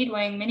speed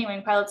wing, mini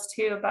wing pilots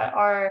too, but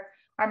our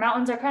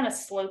mountains are kind of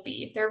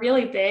slopey. They're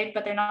really big,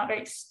 but they're not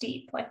very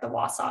steep, like the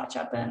Wasatch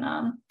up in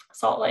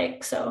Salt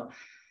Lake. So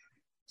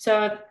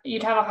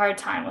you'd have a hard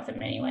time with a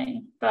mini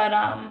wing. But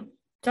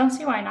don't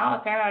see why not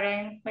with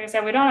paramotoring. Like I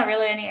said, we don't have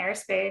really any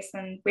airspace,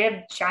 and we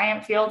have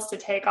giant fields to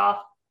take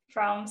off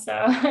from,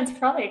 so it's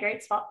probably a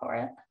great spot for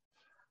it.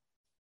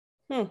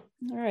 All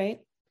right.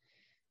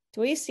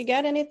 Deweese, you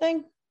got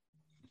anything?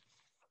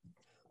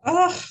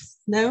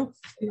 No.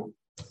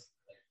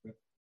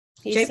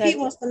 He JP said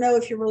wants to know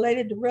if you're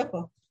related to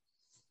Ripper.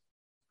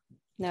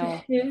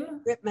 no.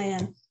 Rip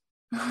Man.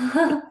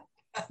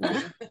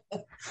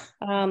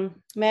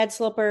 Mad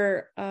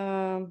Sloper,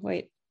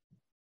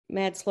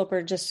 Mad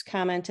Sloper just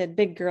commented,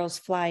 big girls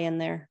fly in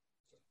there.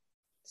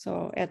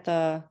 So at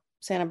the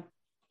Santa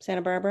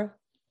Barbara.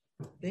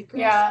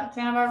 Yeah,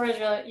 Santa Barbara is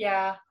really,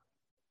 yeah.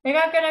 They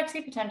got good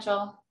XC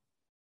potential.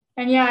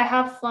 And yeah, I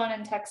have flown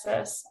in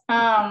Texas.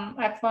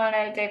 I've flown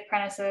at Dave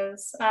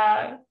Prentice's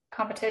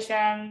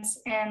competitions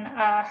in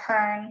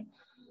Hearn,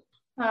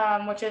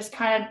 which is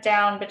kind of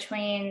down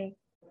between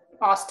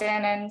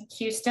Austin and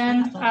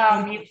Houston.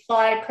 You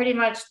fly pretty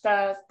much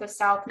the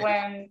south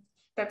wind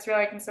that's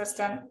really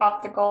consistent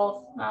off the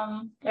Gulf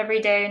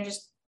every day, and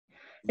just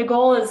the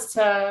goal is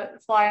to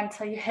fly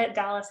until you hit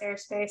Dallas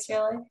airspace.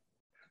 Really,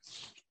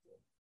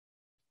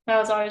 that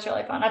was always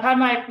really fun. I've had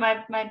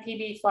my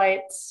PB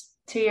flights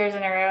 2 years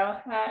in a row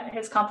at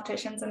his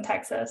competitions in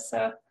Texas,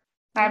 so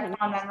I have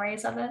fond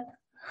memories of it.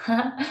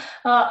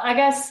 Well, I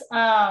guess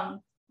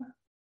I'll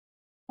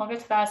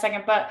get to that in a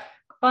second, but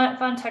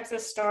fun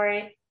Texas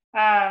story.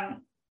 You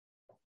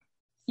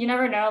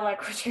never know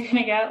like what you're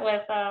gonna get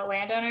with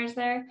landowners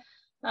there.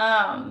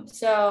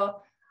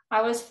 So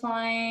I was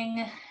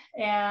flying,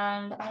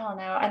 and I don't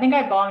know, I think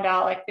I bombed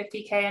out like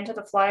 50K into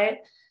the flight,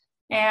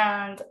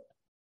 and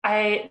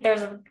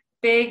there's a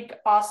big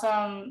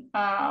awesome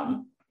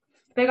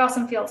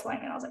field swing,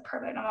 and I was like,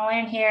 perfect, I'm gonna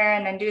land here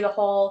and then do the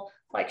whole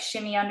like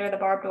shimmy under the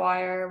barbed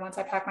wire once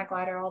I pack my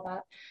glider, all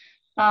that.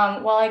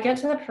 Well, I get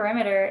to the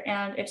perimeter,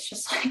 and it's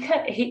just like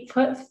an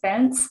 8-foot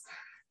fence.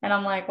 And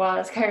I'm like, wow,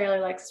 this guy really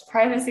likes his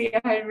privacy.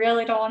 I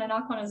really don't want to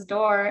knock on his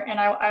door. And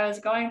I was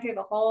going through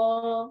the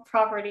whole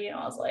property, and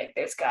I was like,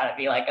 there's got to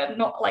be like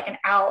an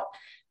out.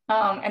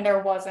 And there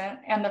wasn't.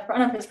 And the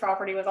front of his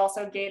property was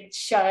also gated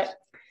shut.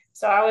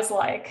 So I was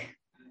like,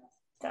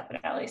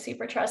 definitely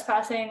super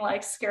trespassing,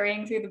 like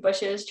scurrying through the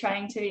bushes,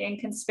 trying to be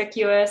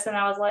inconspicuous. And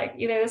I was like,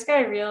 either this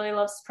guy really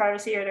loves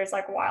privacy, or there's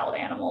like wild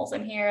animals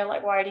in here.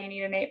 Like, why do you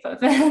need an 8-foot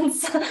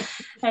fence?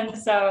 And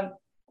so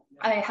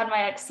I had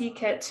my XC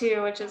kit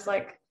too, which is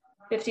like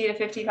 50 to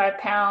 55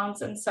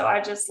 pounds. And so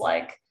I just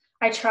like,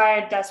 I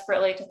tried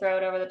desperately to throw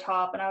it over the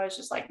top, and I was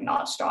just like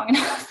not strong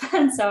enough.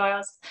 And so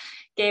I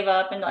gave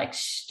up and like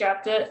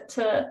strapped it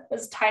to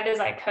as tight as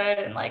I could,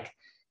 and like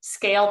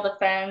scaled the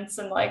fence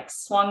and like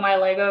swung my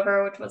leg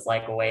over, which was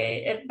like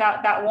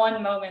that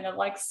one moment of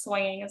like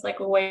swinging is like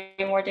way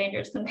more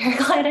dangerous than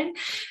paragliding.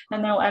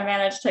 And then I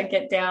managed to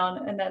get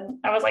down, and then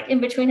I was like in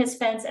between his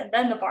fence and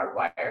then the barbed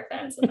wire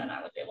fence, and then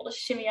I was able to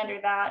shimmy under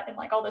that and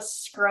like all this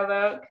scrub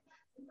oak,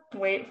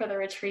 wait for the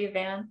retrieve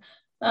van.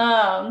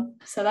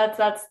 So that's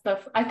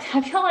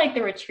I feel like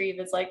the retrieve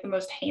is like the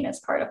most heinous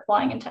part of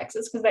flying in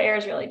Texas, because the air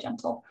is really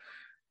gentle.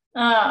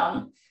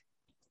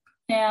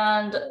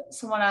 And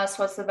someone asked,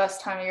 what's the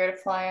best time of year to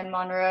fly in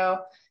Monroe?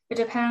 It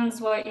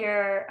depends what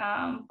your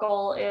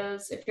goal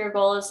is. If your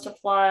goal is to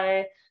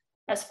fly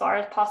as far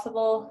as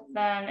possible,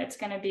 then it's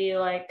going to be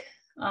like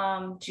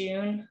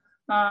June.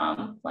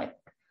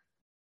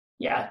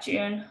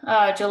 June.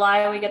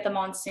 July, we get the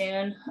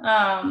monsoon,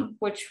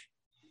 which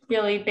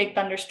really big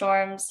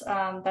thunderstorms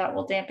that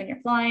will dampen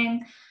your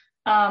flying.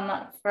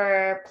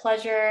 For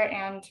pleasure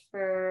and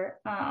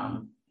for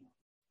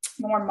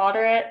more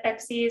moderate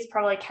XCs,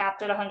 probably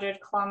capped at 100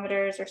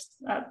 kilometers or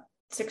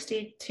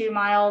 62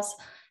 miles,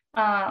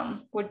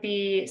 would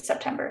be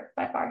September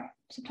by far.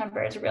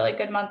 September is a really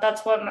good month.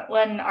 That's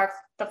when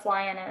the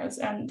fly-in is,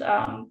 and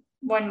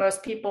when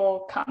most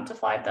people come to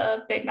fly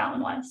the Big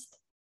Mountain West.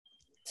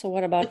 So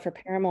what about for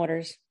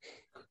paramotors?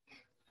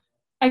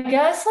 I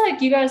guess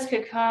like you guys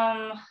could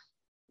come,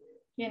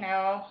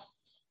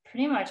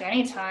 pretty much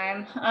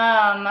anytime,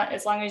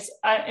 as long as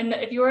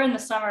if you were in the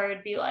summer,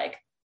 it'd be like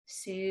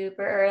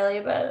super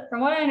early, but from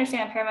what I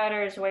understand,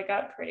 paramotors wake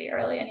up pretty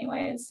early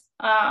anyways,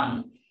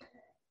 and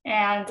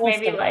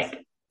maybe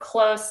like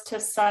close to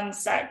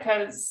sunset,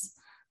 because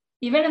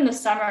even in the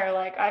summer,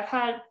 like I've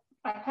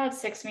had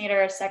 6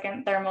 meter a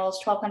second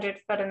thermals, 1,200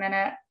 foot a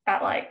minute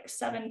at like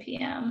 7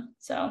 p.m.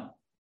 So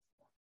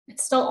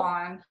it's still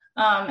on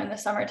in the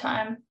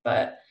summertime,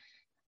 but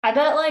I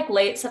bet like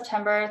late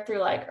September through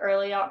like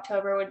early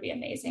October would be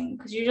amazing,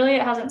 because usually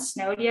it hasn't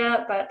snowed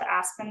yet, but the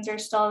aspens are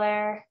still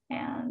there.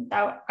 And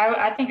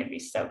I think it'd be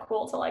so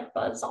cool to like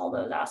buzz all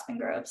those aspen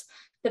groves.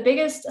 the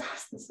biggest,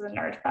 this is a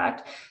nerd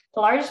fact,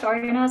 the largest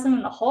organism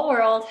in the whole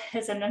world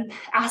is an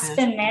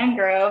aspen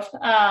mangrove,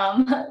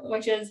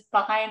 which is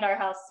behind our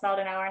house, about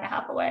an hour and a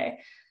half away.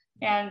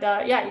 And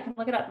yeah, you can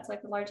look it up. It's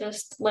like the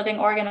largest living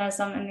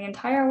organism in the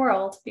entire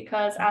world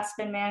because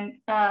aspen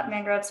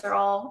mangroves are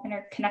all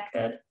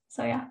interconnected.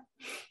 So yeah.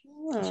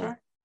 Oh.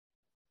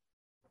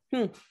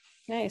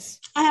 Nice.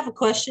 I have a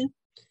question.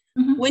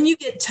 Mm-hmm. When you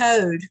get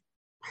towed,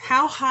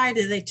 how high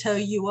do they tow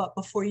you up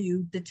before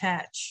you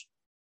detach?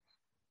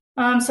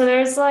 So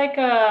there's like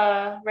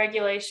a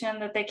regulation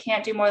that they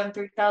can't do more than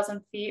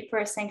 3,000 feet for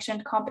a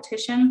sanctioned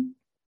competition.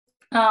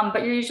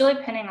 But you're usually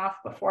pinning off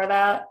before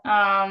that.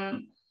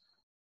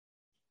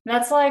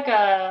 That's like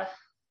part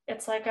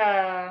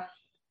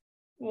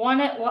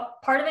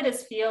of it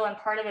is feel and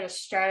part of it is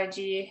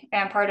strategy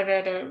and part of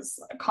it is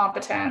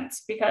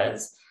competence,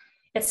 because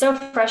it's so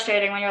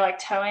frustrating when you're like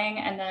towing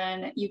and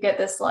then you get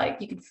this, like,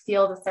 you can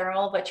feel the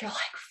thermal, but you're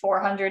like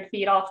 400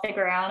 feet off the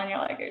ground and you're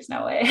like, there's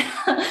no way.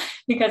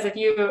 Because I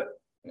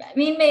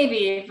mean,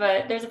 maybe,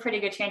 but there's a pretty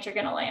good chance you're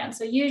going to land.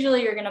 So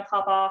usually you're going to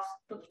pop off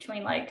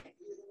between like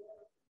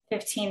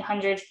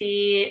 1,500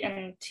 feet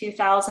and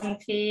 2,000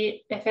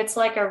 feet. If it's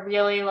like a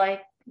really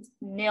like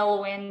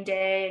nil wind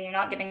day and you're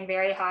not getting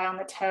very high on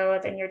the tow,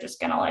 then you're just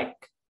going to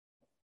like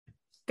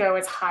go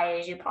as high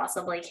as you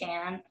possibly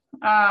can.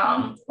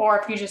 Or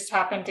if you just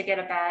happen to get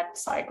a bad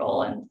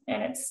cycle and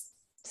it's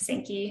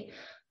sinky.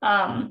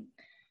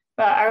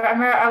 But I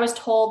remember I was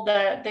told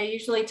that they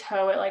usually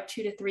tow at like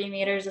 2 to 3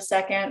 meters a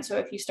second. So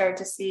if you start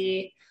to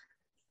see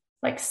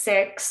like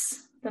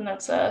 6, then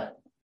that's a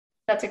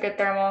good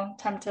thermal.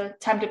 Time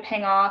to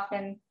ping off,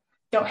 and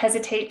don't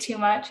hesitate too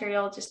much or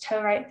you'll just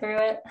tow right through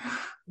it.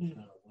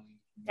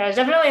 Yeah, there's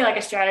definitely like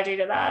a strategy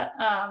to that.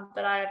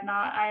 That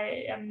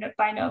I am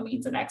by no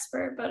means an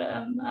expert, but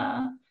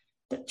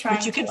trying.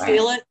 But you can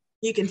feel it.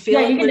 You can feel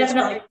it. Yeah, you can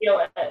definitely feel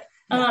it.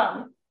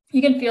 Yeah.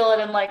 You can feel it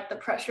in like the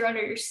pressure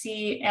under your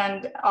seat,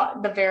 and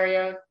the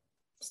vario,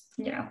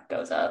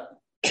 goes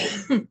up.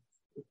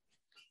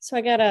 So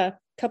I got a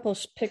couple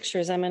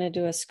pictures. I'm going to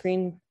do a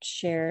screen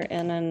share,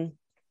 and then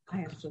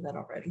I answered that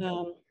already.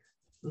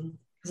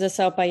 Is this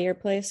out by your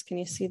place? Can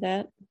you see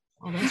that?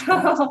 Oh, that's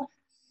cool.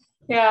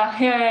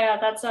 Yeah.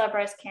 That's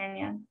Bryce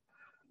Canyon.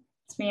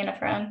 It's me and a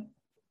friend.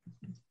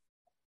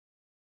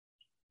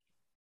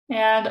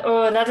 And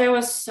that day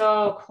was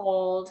so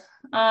cold.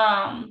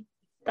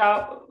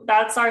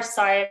 That's our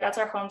site. That's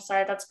our home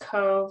site. That's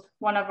Cove,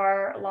 one of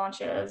our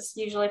launches,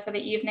 usually for the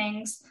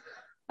evenings.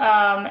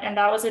 And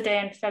that was a day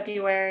in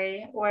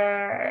February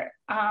where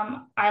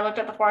I looked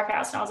at the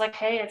forecast and I was like,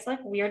 hey, it's like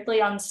weirdly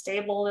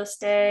unstable this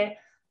day.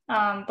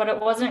 But it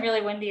wasn't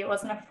really windy. It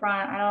wasn't a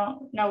front. I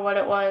don't know what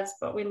it was,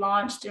 but we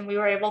launched and we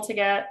were able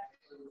to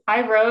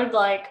I rode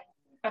like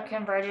a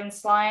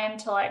convergence line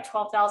to like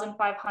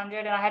 12,500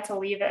 and I had to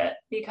leave it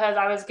because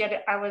I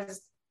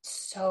was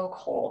so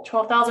cold.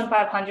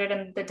 12,500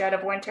 in the dead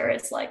of winter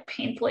is like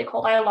painfully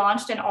cold. I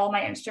launched and all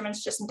my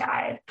instruments just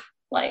died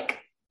like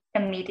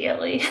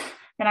immediately.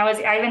 And I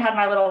even had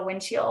my little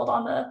windshield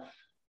on the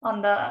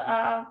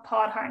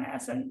pod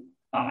harness, and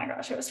oh my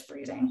gosh, it was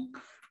freezing,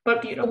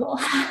 but beautiful.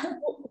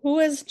 Who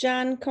is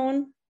John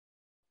Cohn?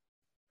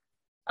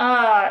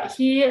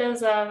 He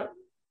is a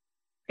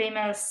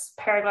famous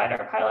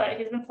paraglider pilot.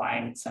 He's been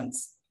flying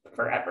since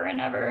forever and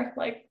ever,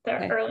 like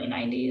the early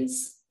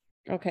 90s.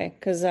 Okay,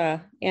 because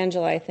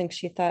Angela, I think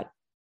she thought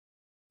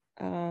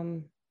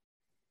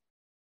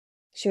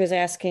she was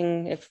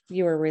asking if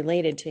you were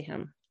related to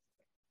him.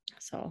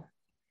 So.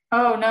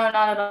 Oh, no, not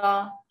at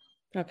all.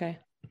 Okay.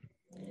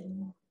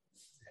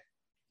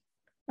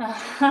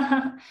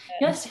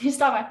 Yes, you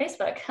stopped my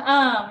Facebook.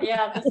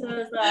 Yeah, this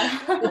is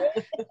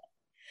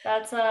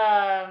that's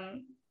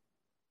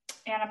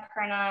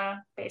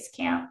Annapurna base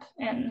camp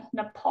in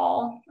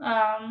Nepal.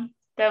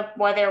 The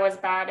weather was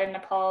bad in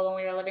Nepal when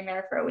we were living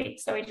there for a week,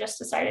 so we just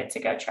decided to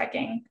go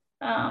trekking.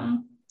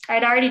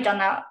 I'd already done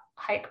that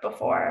hike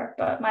before,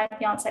 but my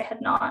fiance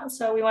had not,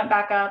 so we went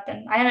back up,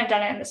 and I hadn't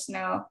done it in the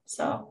snow,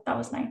 so that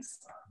was nice.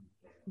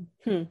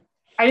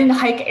 I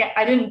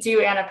didn't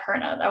do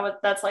Annapurna.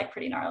 That's like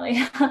pretty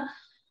gnarly.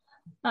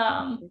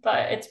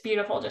 But it's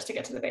beautiful just to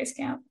get to the base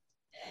camp.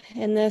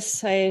 And that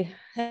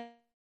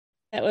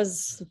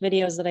was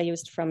videos that I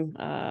used from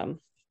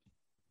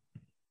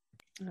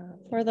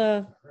for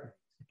the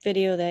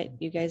video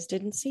that you guys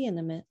didn't see in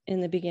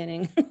the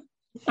beginning.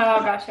 Oh,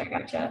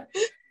 gotcha.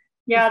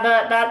 Yeah,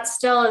 that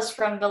still is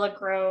from Villa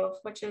Grove,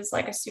 which is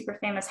like a super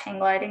famous hang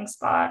gliding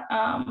spot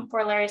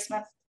where Larry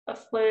Smith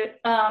flew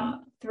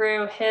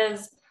through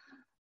his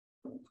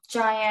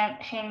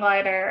giant hang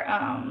glider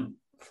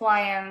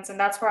fly-ins, and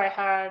that's where I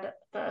had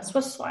the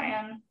Swiss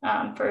fly-in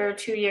for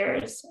 2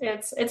 years.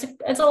 It's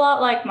a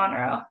lot like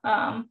Monroe,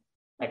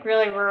 like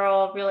really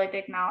rural, really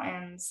big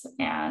mountains,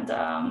 and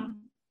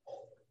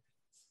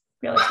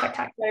really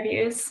spectacular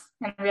views,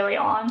 and really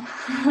on.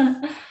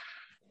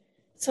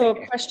 So,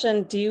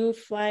 question: do you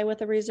fly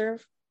with a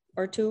reserve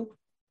or two?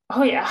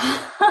 Oh yeah.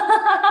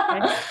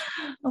 Okay.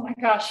 Oh my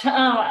gosh.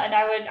 And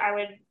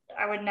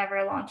I would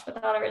never launch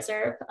without a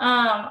reserve.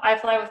 I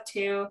fly with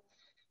 2.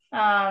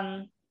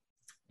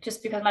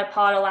 just because my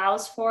pod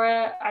allows for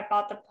it. I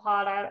bought the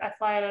pod. I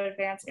fly at an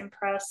Advanced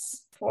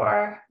Impress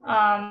for,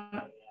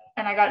 and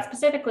I got it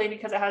specifically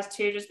because it has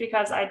two. Just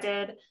because I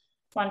did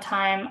one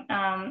time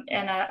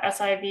in a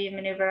SIV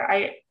maneuver,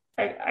 I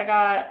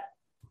got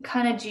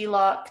kind of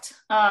G-locked,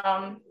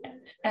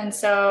 and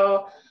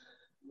so.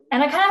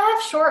 And I kind of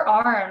have short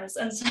arms,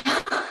 and so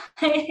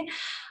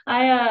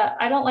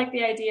I don't like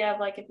the idea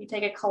of like if you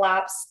take a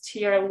collapse to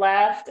your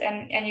left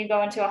and you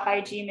go into a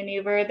high G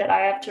maneuver that I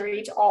have to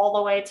reach all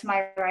the way to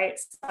my right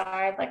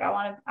side. Like I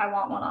want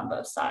one on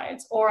both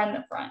sides or in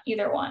the front,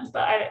 either one.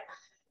 But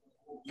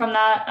from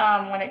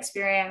that one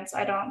experience,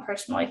 I don't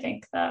personally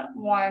think that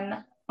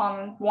one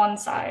on one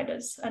side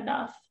is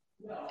enough.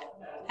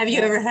 Have you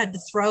ever had to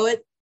throw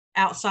it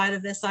outside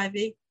of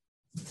SIV?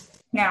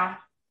 No.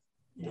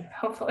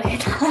 Hopefully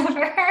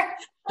never.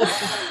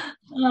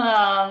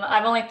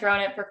 I've only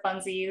thrown it for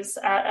funsies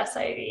at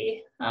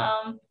SIV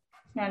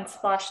and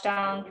splashed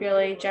down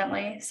really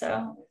gently,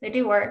 so they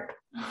do work.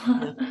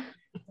 How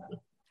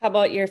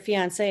about your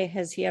fiance?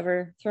 Has he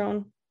ever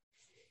thrown?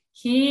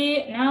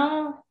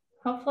 No,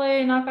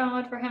 hopefully knock on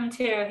wood for him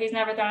too. He's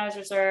never thrown his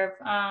reserve.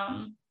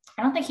 I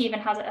don't think he even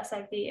has an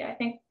SIV. I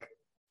think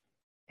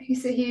he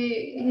said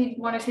he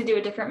wanted to do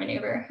a different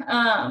maneuver.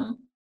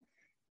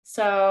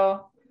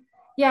 So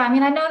yeah, I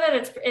mean, I know that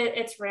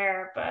it's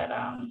rare, but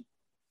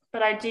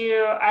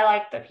I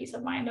like the peace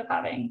of mind of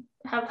having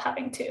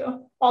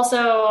two.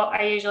 Also,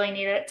 I usually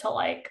need it to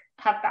like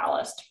have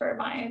ballast for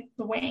my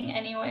wing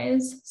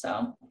anyways.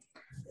 So,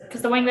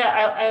 because the wing that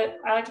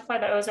I like to fly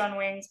the Ozone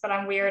wings, but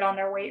I'm weird on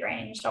their weight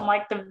range. I'm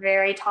like the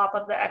very top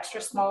of the extra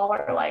small,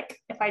 or like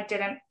if I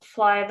didn't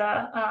fly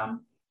the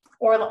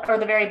or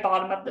the very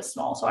bottom of the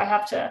small. So I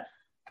have to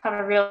have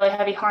a really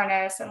heavy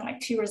harness and like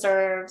two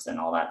reserves and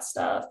all that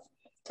stuff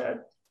to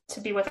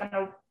be within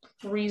a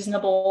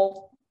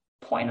reasonable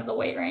point of the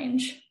weight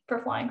range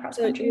for flying cross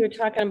country. So you were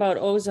talking about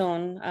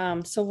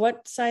Ozone. So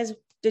what size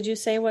did you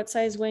say? What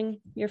size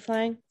wing you're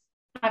flying?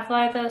 I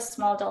fly the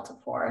small Delta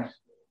 4.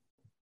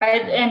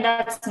 And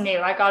that's new.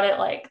 I got it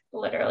like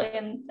literally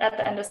at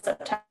the end of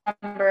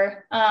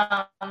September.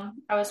 I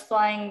was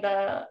flying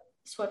the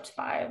Swift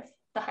 5,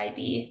 the high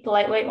B, the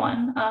lightweight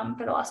one,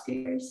 for the last few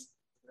years.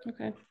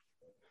 Okay.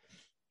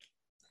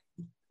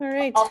 All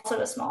right. Also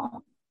the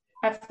small.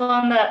 I've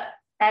flown the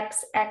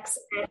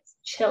XXX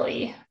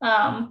Chili,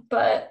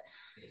 but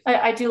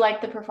I do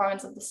like the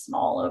performance of the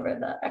small over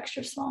the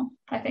extra small.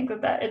 I think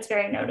that it's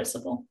very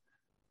noticeable.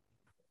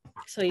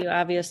 So you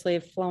obviously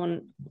have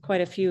flown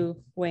quite a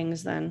few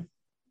wings then.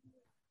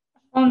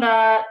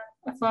 I've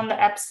flown the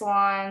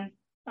Epsilon.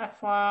 I've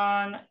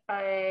flown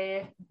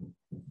a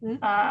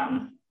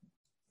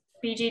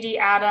BGD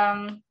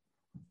Atom,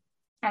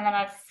 and then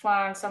I've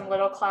flown some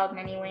Little Cloud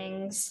mini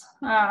wings.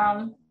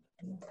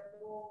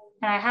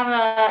 And I have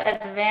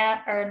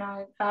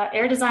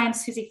Air Design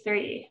Suzy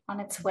 3 on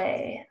its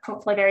way,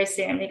 hopefully very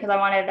soon, because I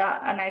wanted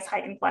a nice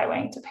hike and fly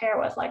wing to pair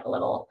with like a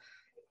little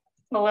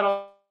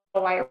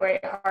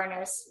lightweight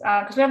harness.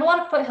 Because we have a lot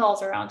of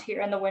foothills around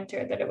here in the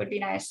winter that it would be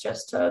nice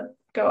just to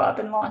go up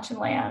and launch and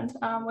land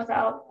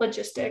without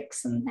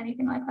logistics and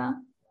anything like that.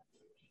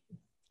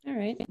 All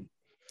right.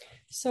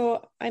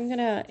 So I'm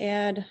gonna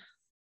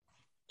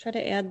try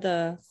to add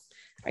are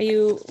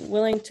you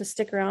willing to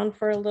stick around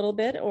for a little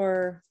bit,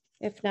 or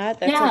if not,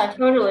 that's okay.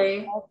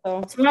 Totally.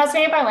 Also. So when I was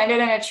saying if I landed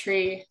in a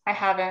tree, I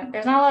haven't.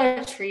 There's not a lot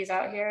of trees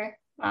out here.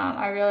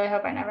 I really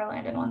hope I never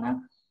land in one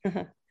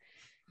though.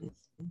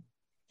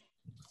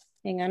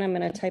 Hang on, I'm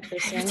going to type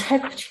this in.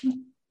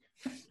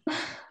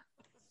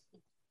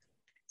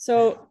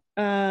 So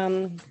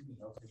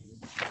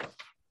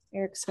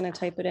Eric's going to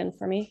type it in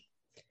for me.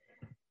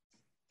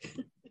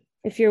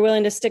 If you're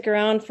willing to stick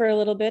around for a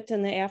little bit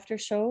in the after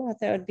show,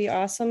 that would be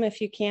awesome.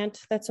 If you can't,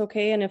 that's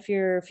okay. And if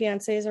your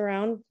fiance is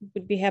around,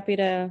 we'd be happy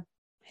to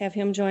have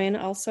him join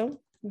also.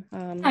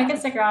 I can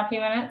stick around a few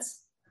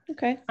minutes.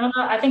 Okay. I don't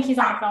know. I think he's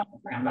on the phone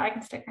with him, but I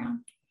can stick around.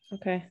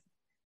 Okay.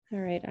 All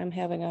right. I'm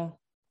having a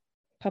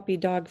puppy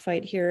dog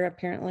fight here,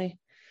 apparently.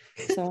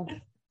 So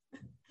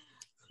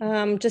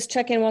just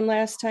check in one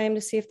last time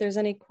to see if there's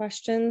any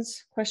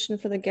questions. Question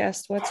for the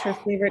guest. What's her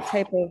favorite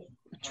type of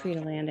tree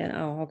to land in?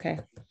 Oh, okay.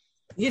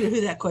 You know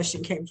who that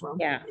question came from.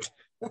 Yeah.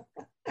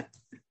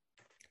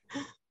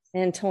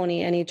 And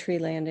Tony, any tree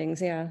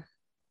landings? Yeah.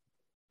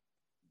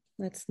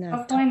 Let's not.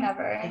 Hopefully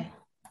never.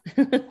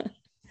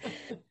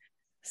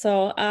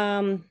 So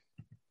I'm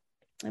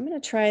going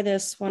to try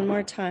this one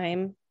more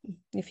time,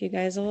 if you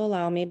guys will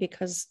allow me,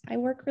 because I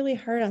work really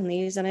hard on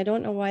these and I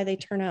don't know why they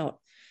turn out.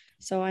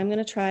 So I'm going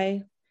to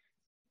try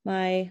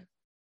my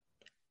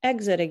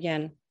exit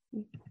again.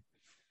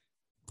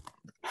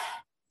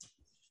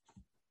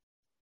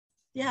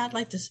 Yeah, I'd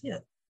like to see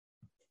it.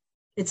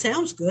 It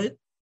sounds good.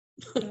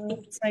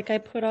 It's like I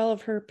put all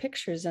of her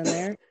pictures in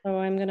there. So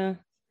I'm going to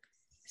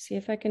see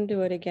if I can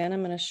do it again. I'm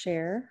going to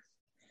share.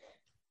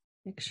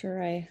 Make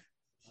sure I...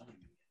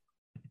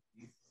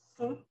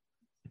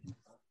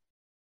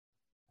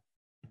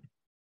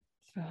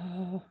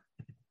 Oh.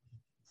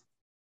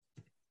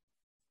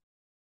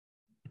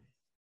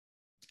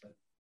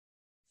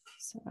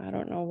 So I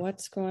don't know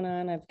what's going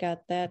on. I've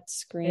got that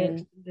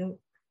screen.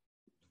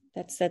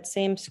 That's that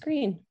same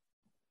screen.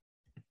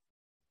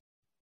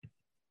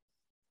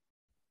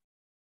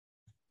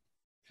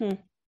 How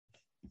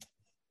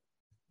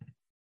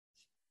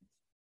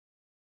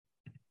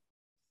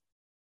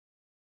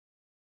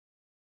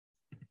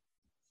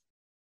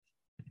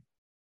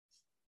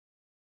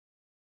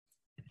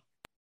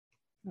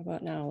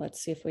about now?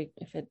 Let's see if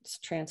it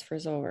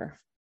transfers over.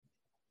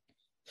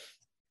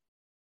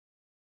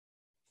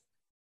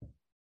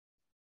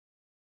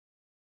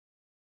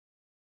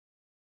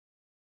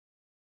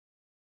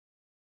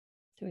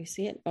 Do we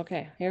see it?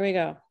 Okay, here we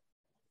go.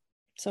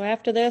 So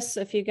after this,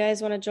 if you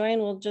guys want to join,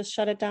 we'll just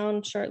shut it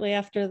down shortly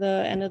after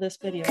the end of this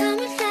video. Come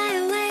and fly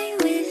away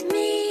with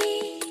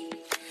me.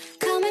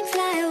 Come and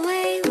fly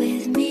away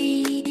with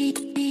me.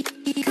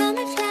 Come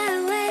and fly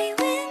away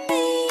with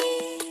me.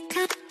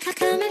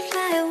 Come and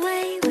fly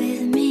away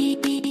with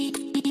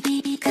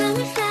me.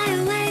 Come and fly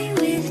away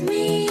with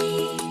me.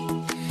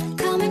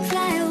 Come and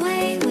fly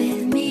away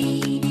with me.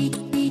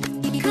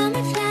 Come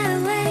and fly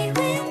away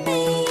with me.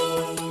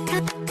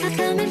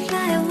 Come and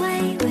fly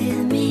away with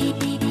me.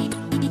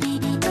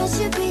 Don't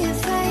you be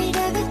afraid,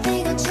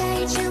 everything will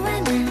change. You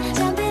and I,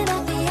 jumping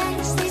off the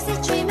edge. They say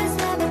dreamers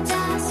never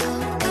die. So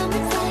come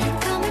and fly,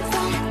 come and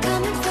fly,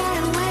 come and fly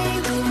away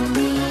with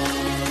me.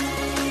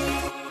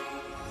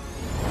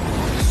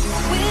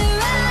 We're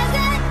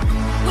rising,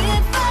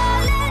 we're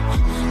falling,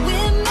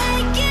 we're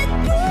making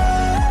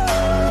moves.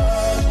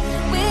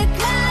 We're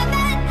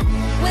climbing,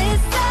 we're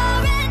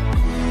soaring,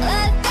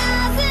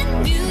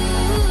 1,000 views.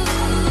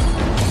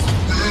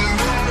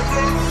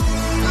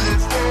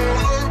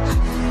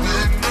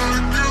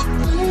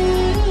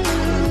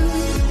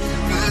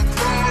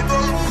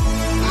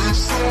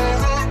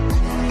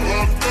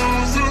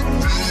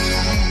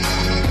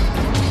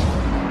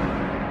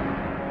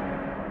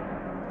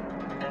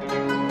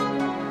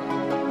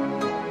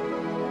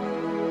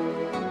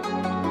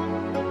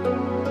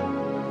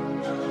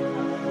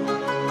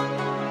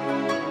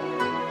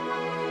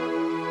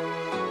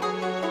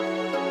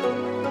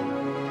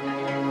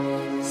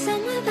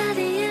 Somewhere by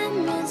the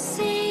emerald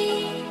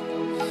sea,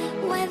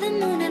 where the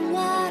moon and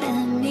water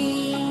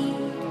meet.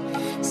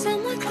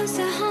 Somewhere close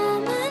to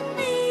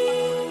harmony,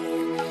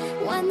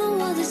 when the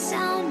world is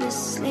sound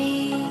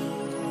asleep.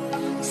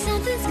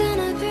 Something's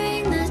gonna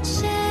bring the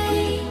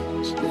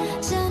change,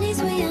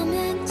 journeys we are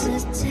meant to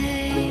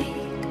take.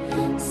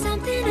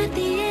 Something at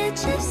the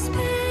edge of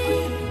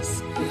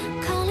space,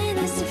 calling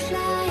us to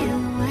fly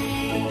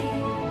away.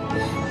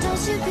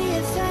 Don't you be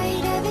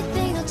afraid,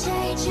 everything will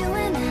change. You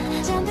and I,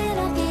 jumping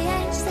off the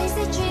edge. They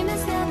say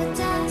dreamers never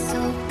die. So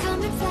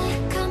come and fly,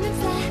 come and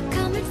fly,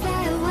 come and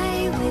fly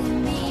away with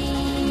me.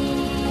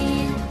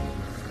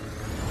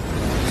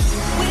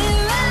 We're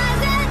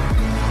rising,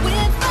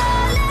 we're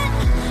falling,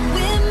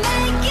 we're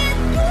making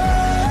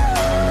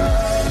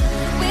moves.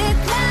 We're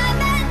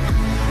climbing,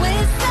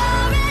 we're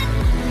soaring,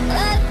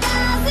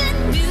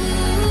 1,000 views.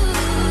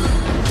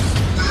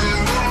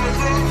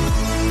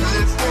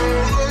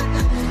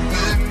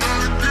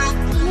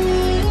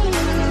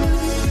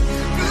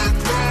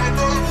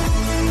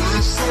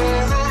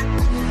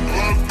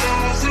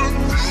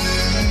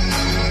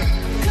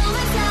 Come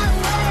and fly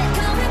away,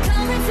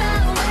 come and fly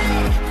away,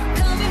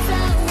 come and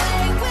fly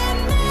away with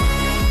me.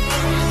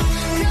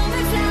 Come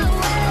and fly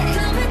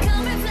away,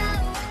 come and fly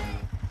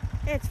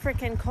away. It's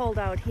freaking cold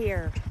out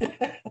here.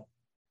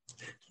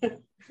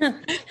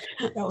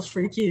 That was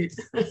pretty cute.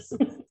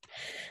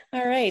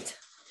 All right.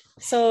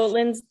 So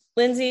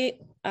Lindsay,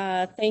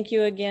 thank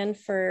you again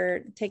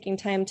for taking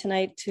time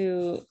tonight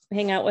to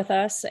hang out with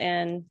us,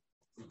 and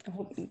I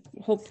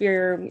hope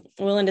you're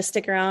willing to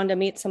stick around to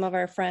meet some of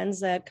our friends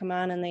that come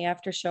on in the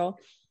after show,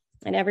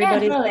 and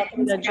everybody's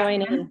welcome to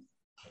join in.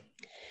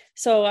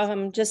 So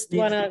just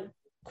want to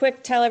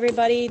quick tell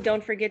everybody,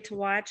 don't forget to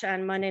watch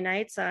on Monday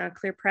nights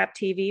Clear Prep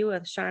TV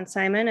with Sean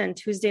Simon, and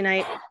Tuesday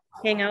night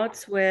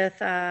hangouts with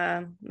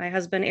my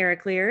husband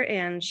Eric Lear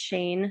and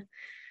Shane,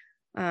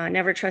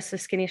 Never Trust the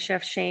Skinny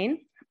Chef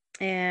Shane.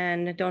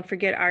 And don't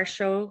forget our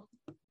show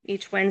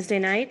each Wednesday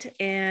night,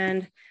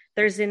 and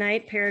Thursday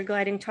night,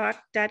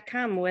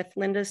 paraglidingtalk.com with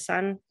Linda's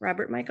son,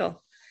 Robert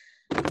Michael.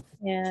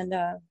 And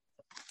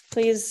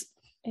please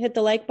hit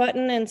the like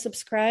button and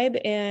subscribe,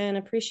 and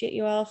appreciate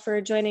you all for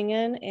joining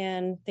in,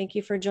 and thank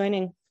you for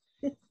joining.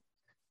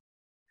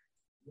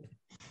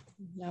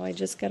 Now I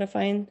just got to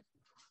find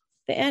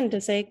the end to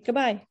say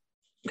goodbye.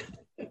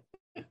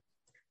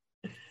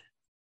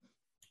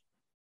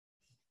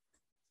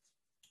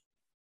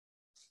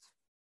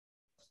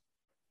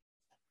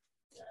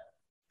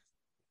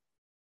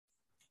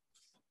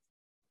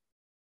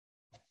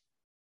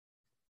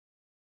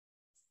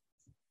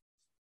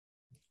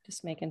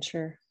 Just making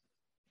sure.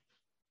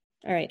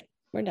 All right,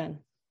 we're done.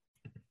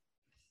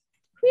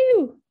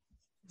 Whew.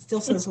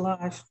 Still says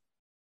live.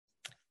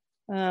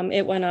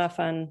 It went off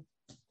on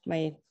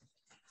my,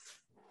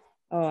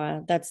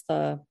 that's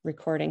the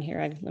recording here.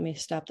 Let me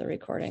stop the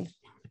recording.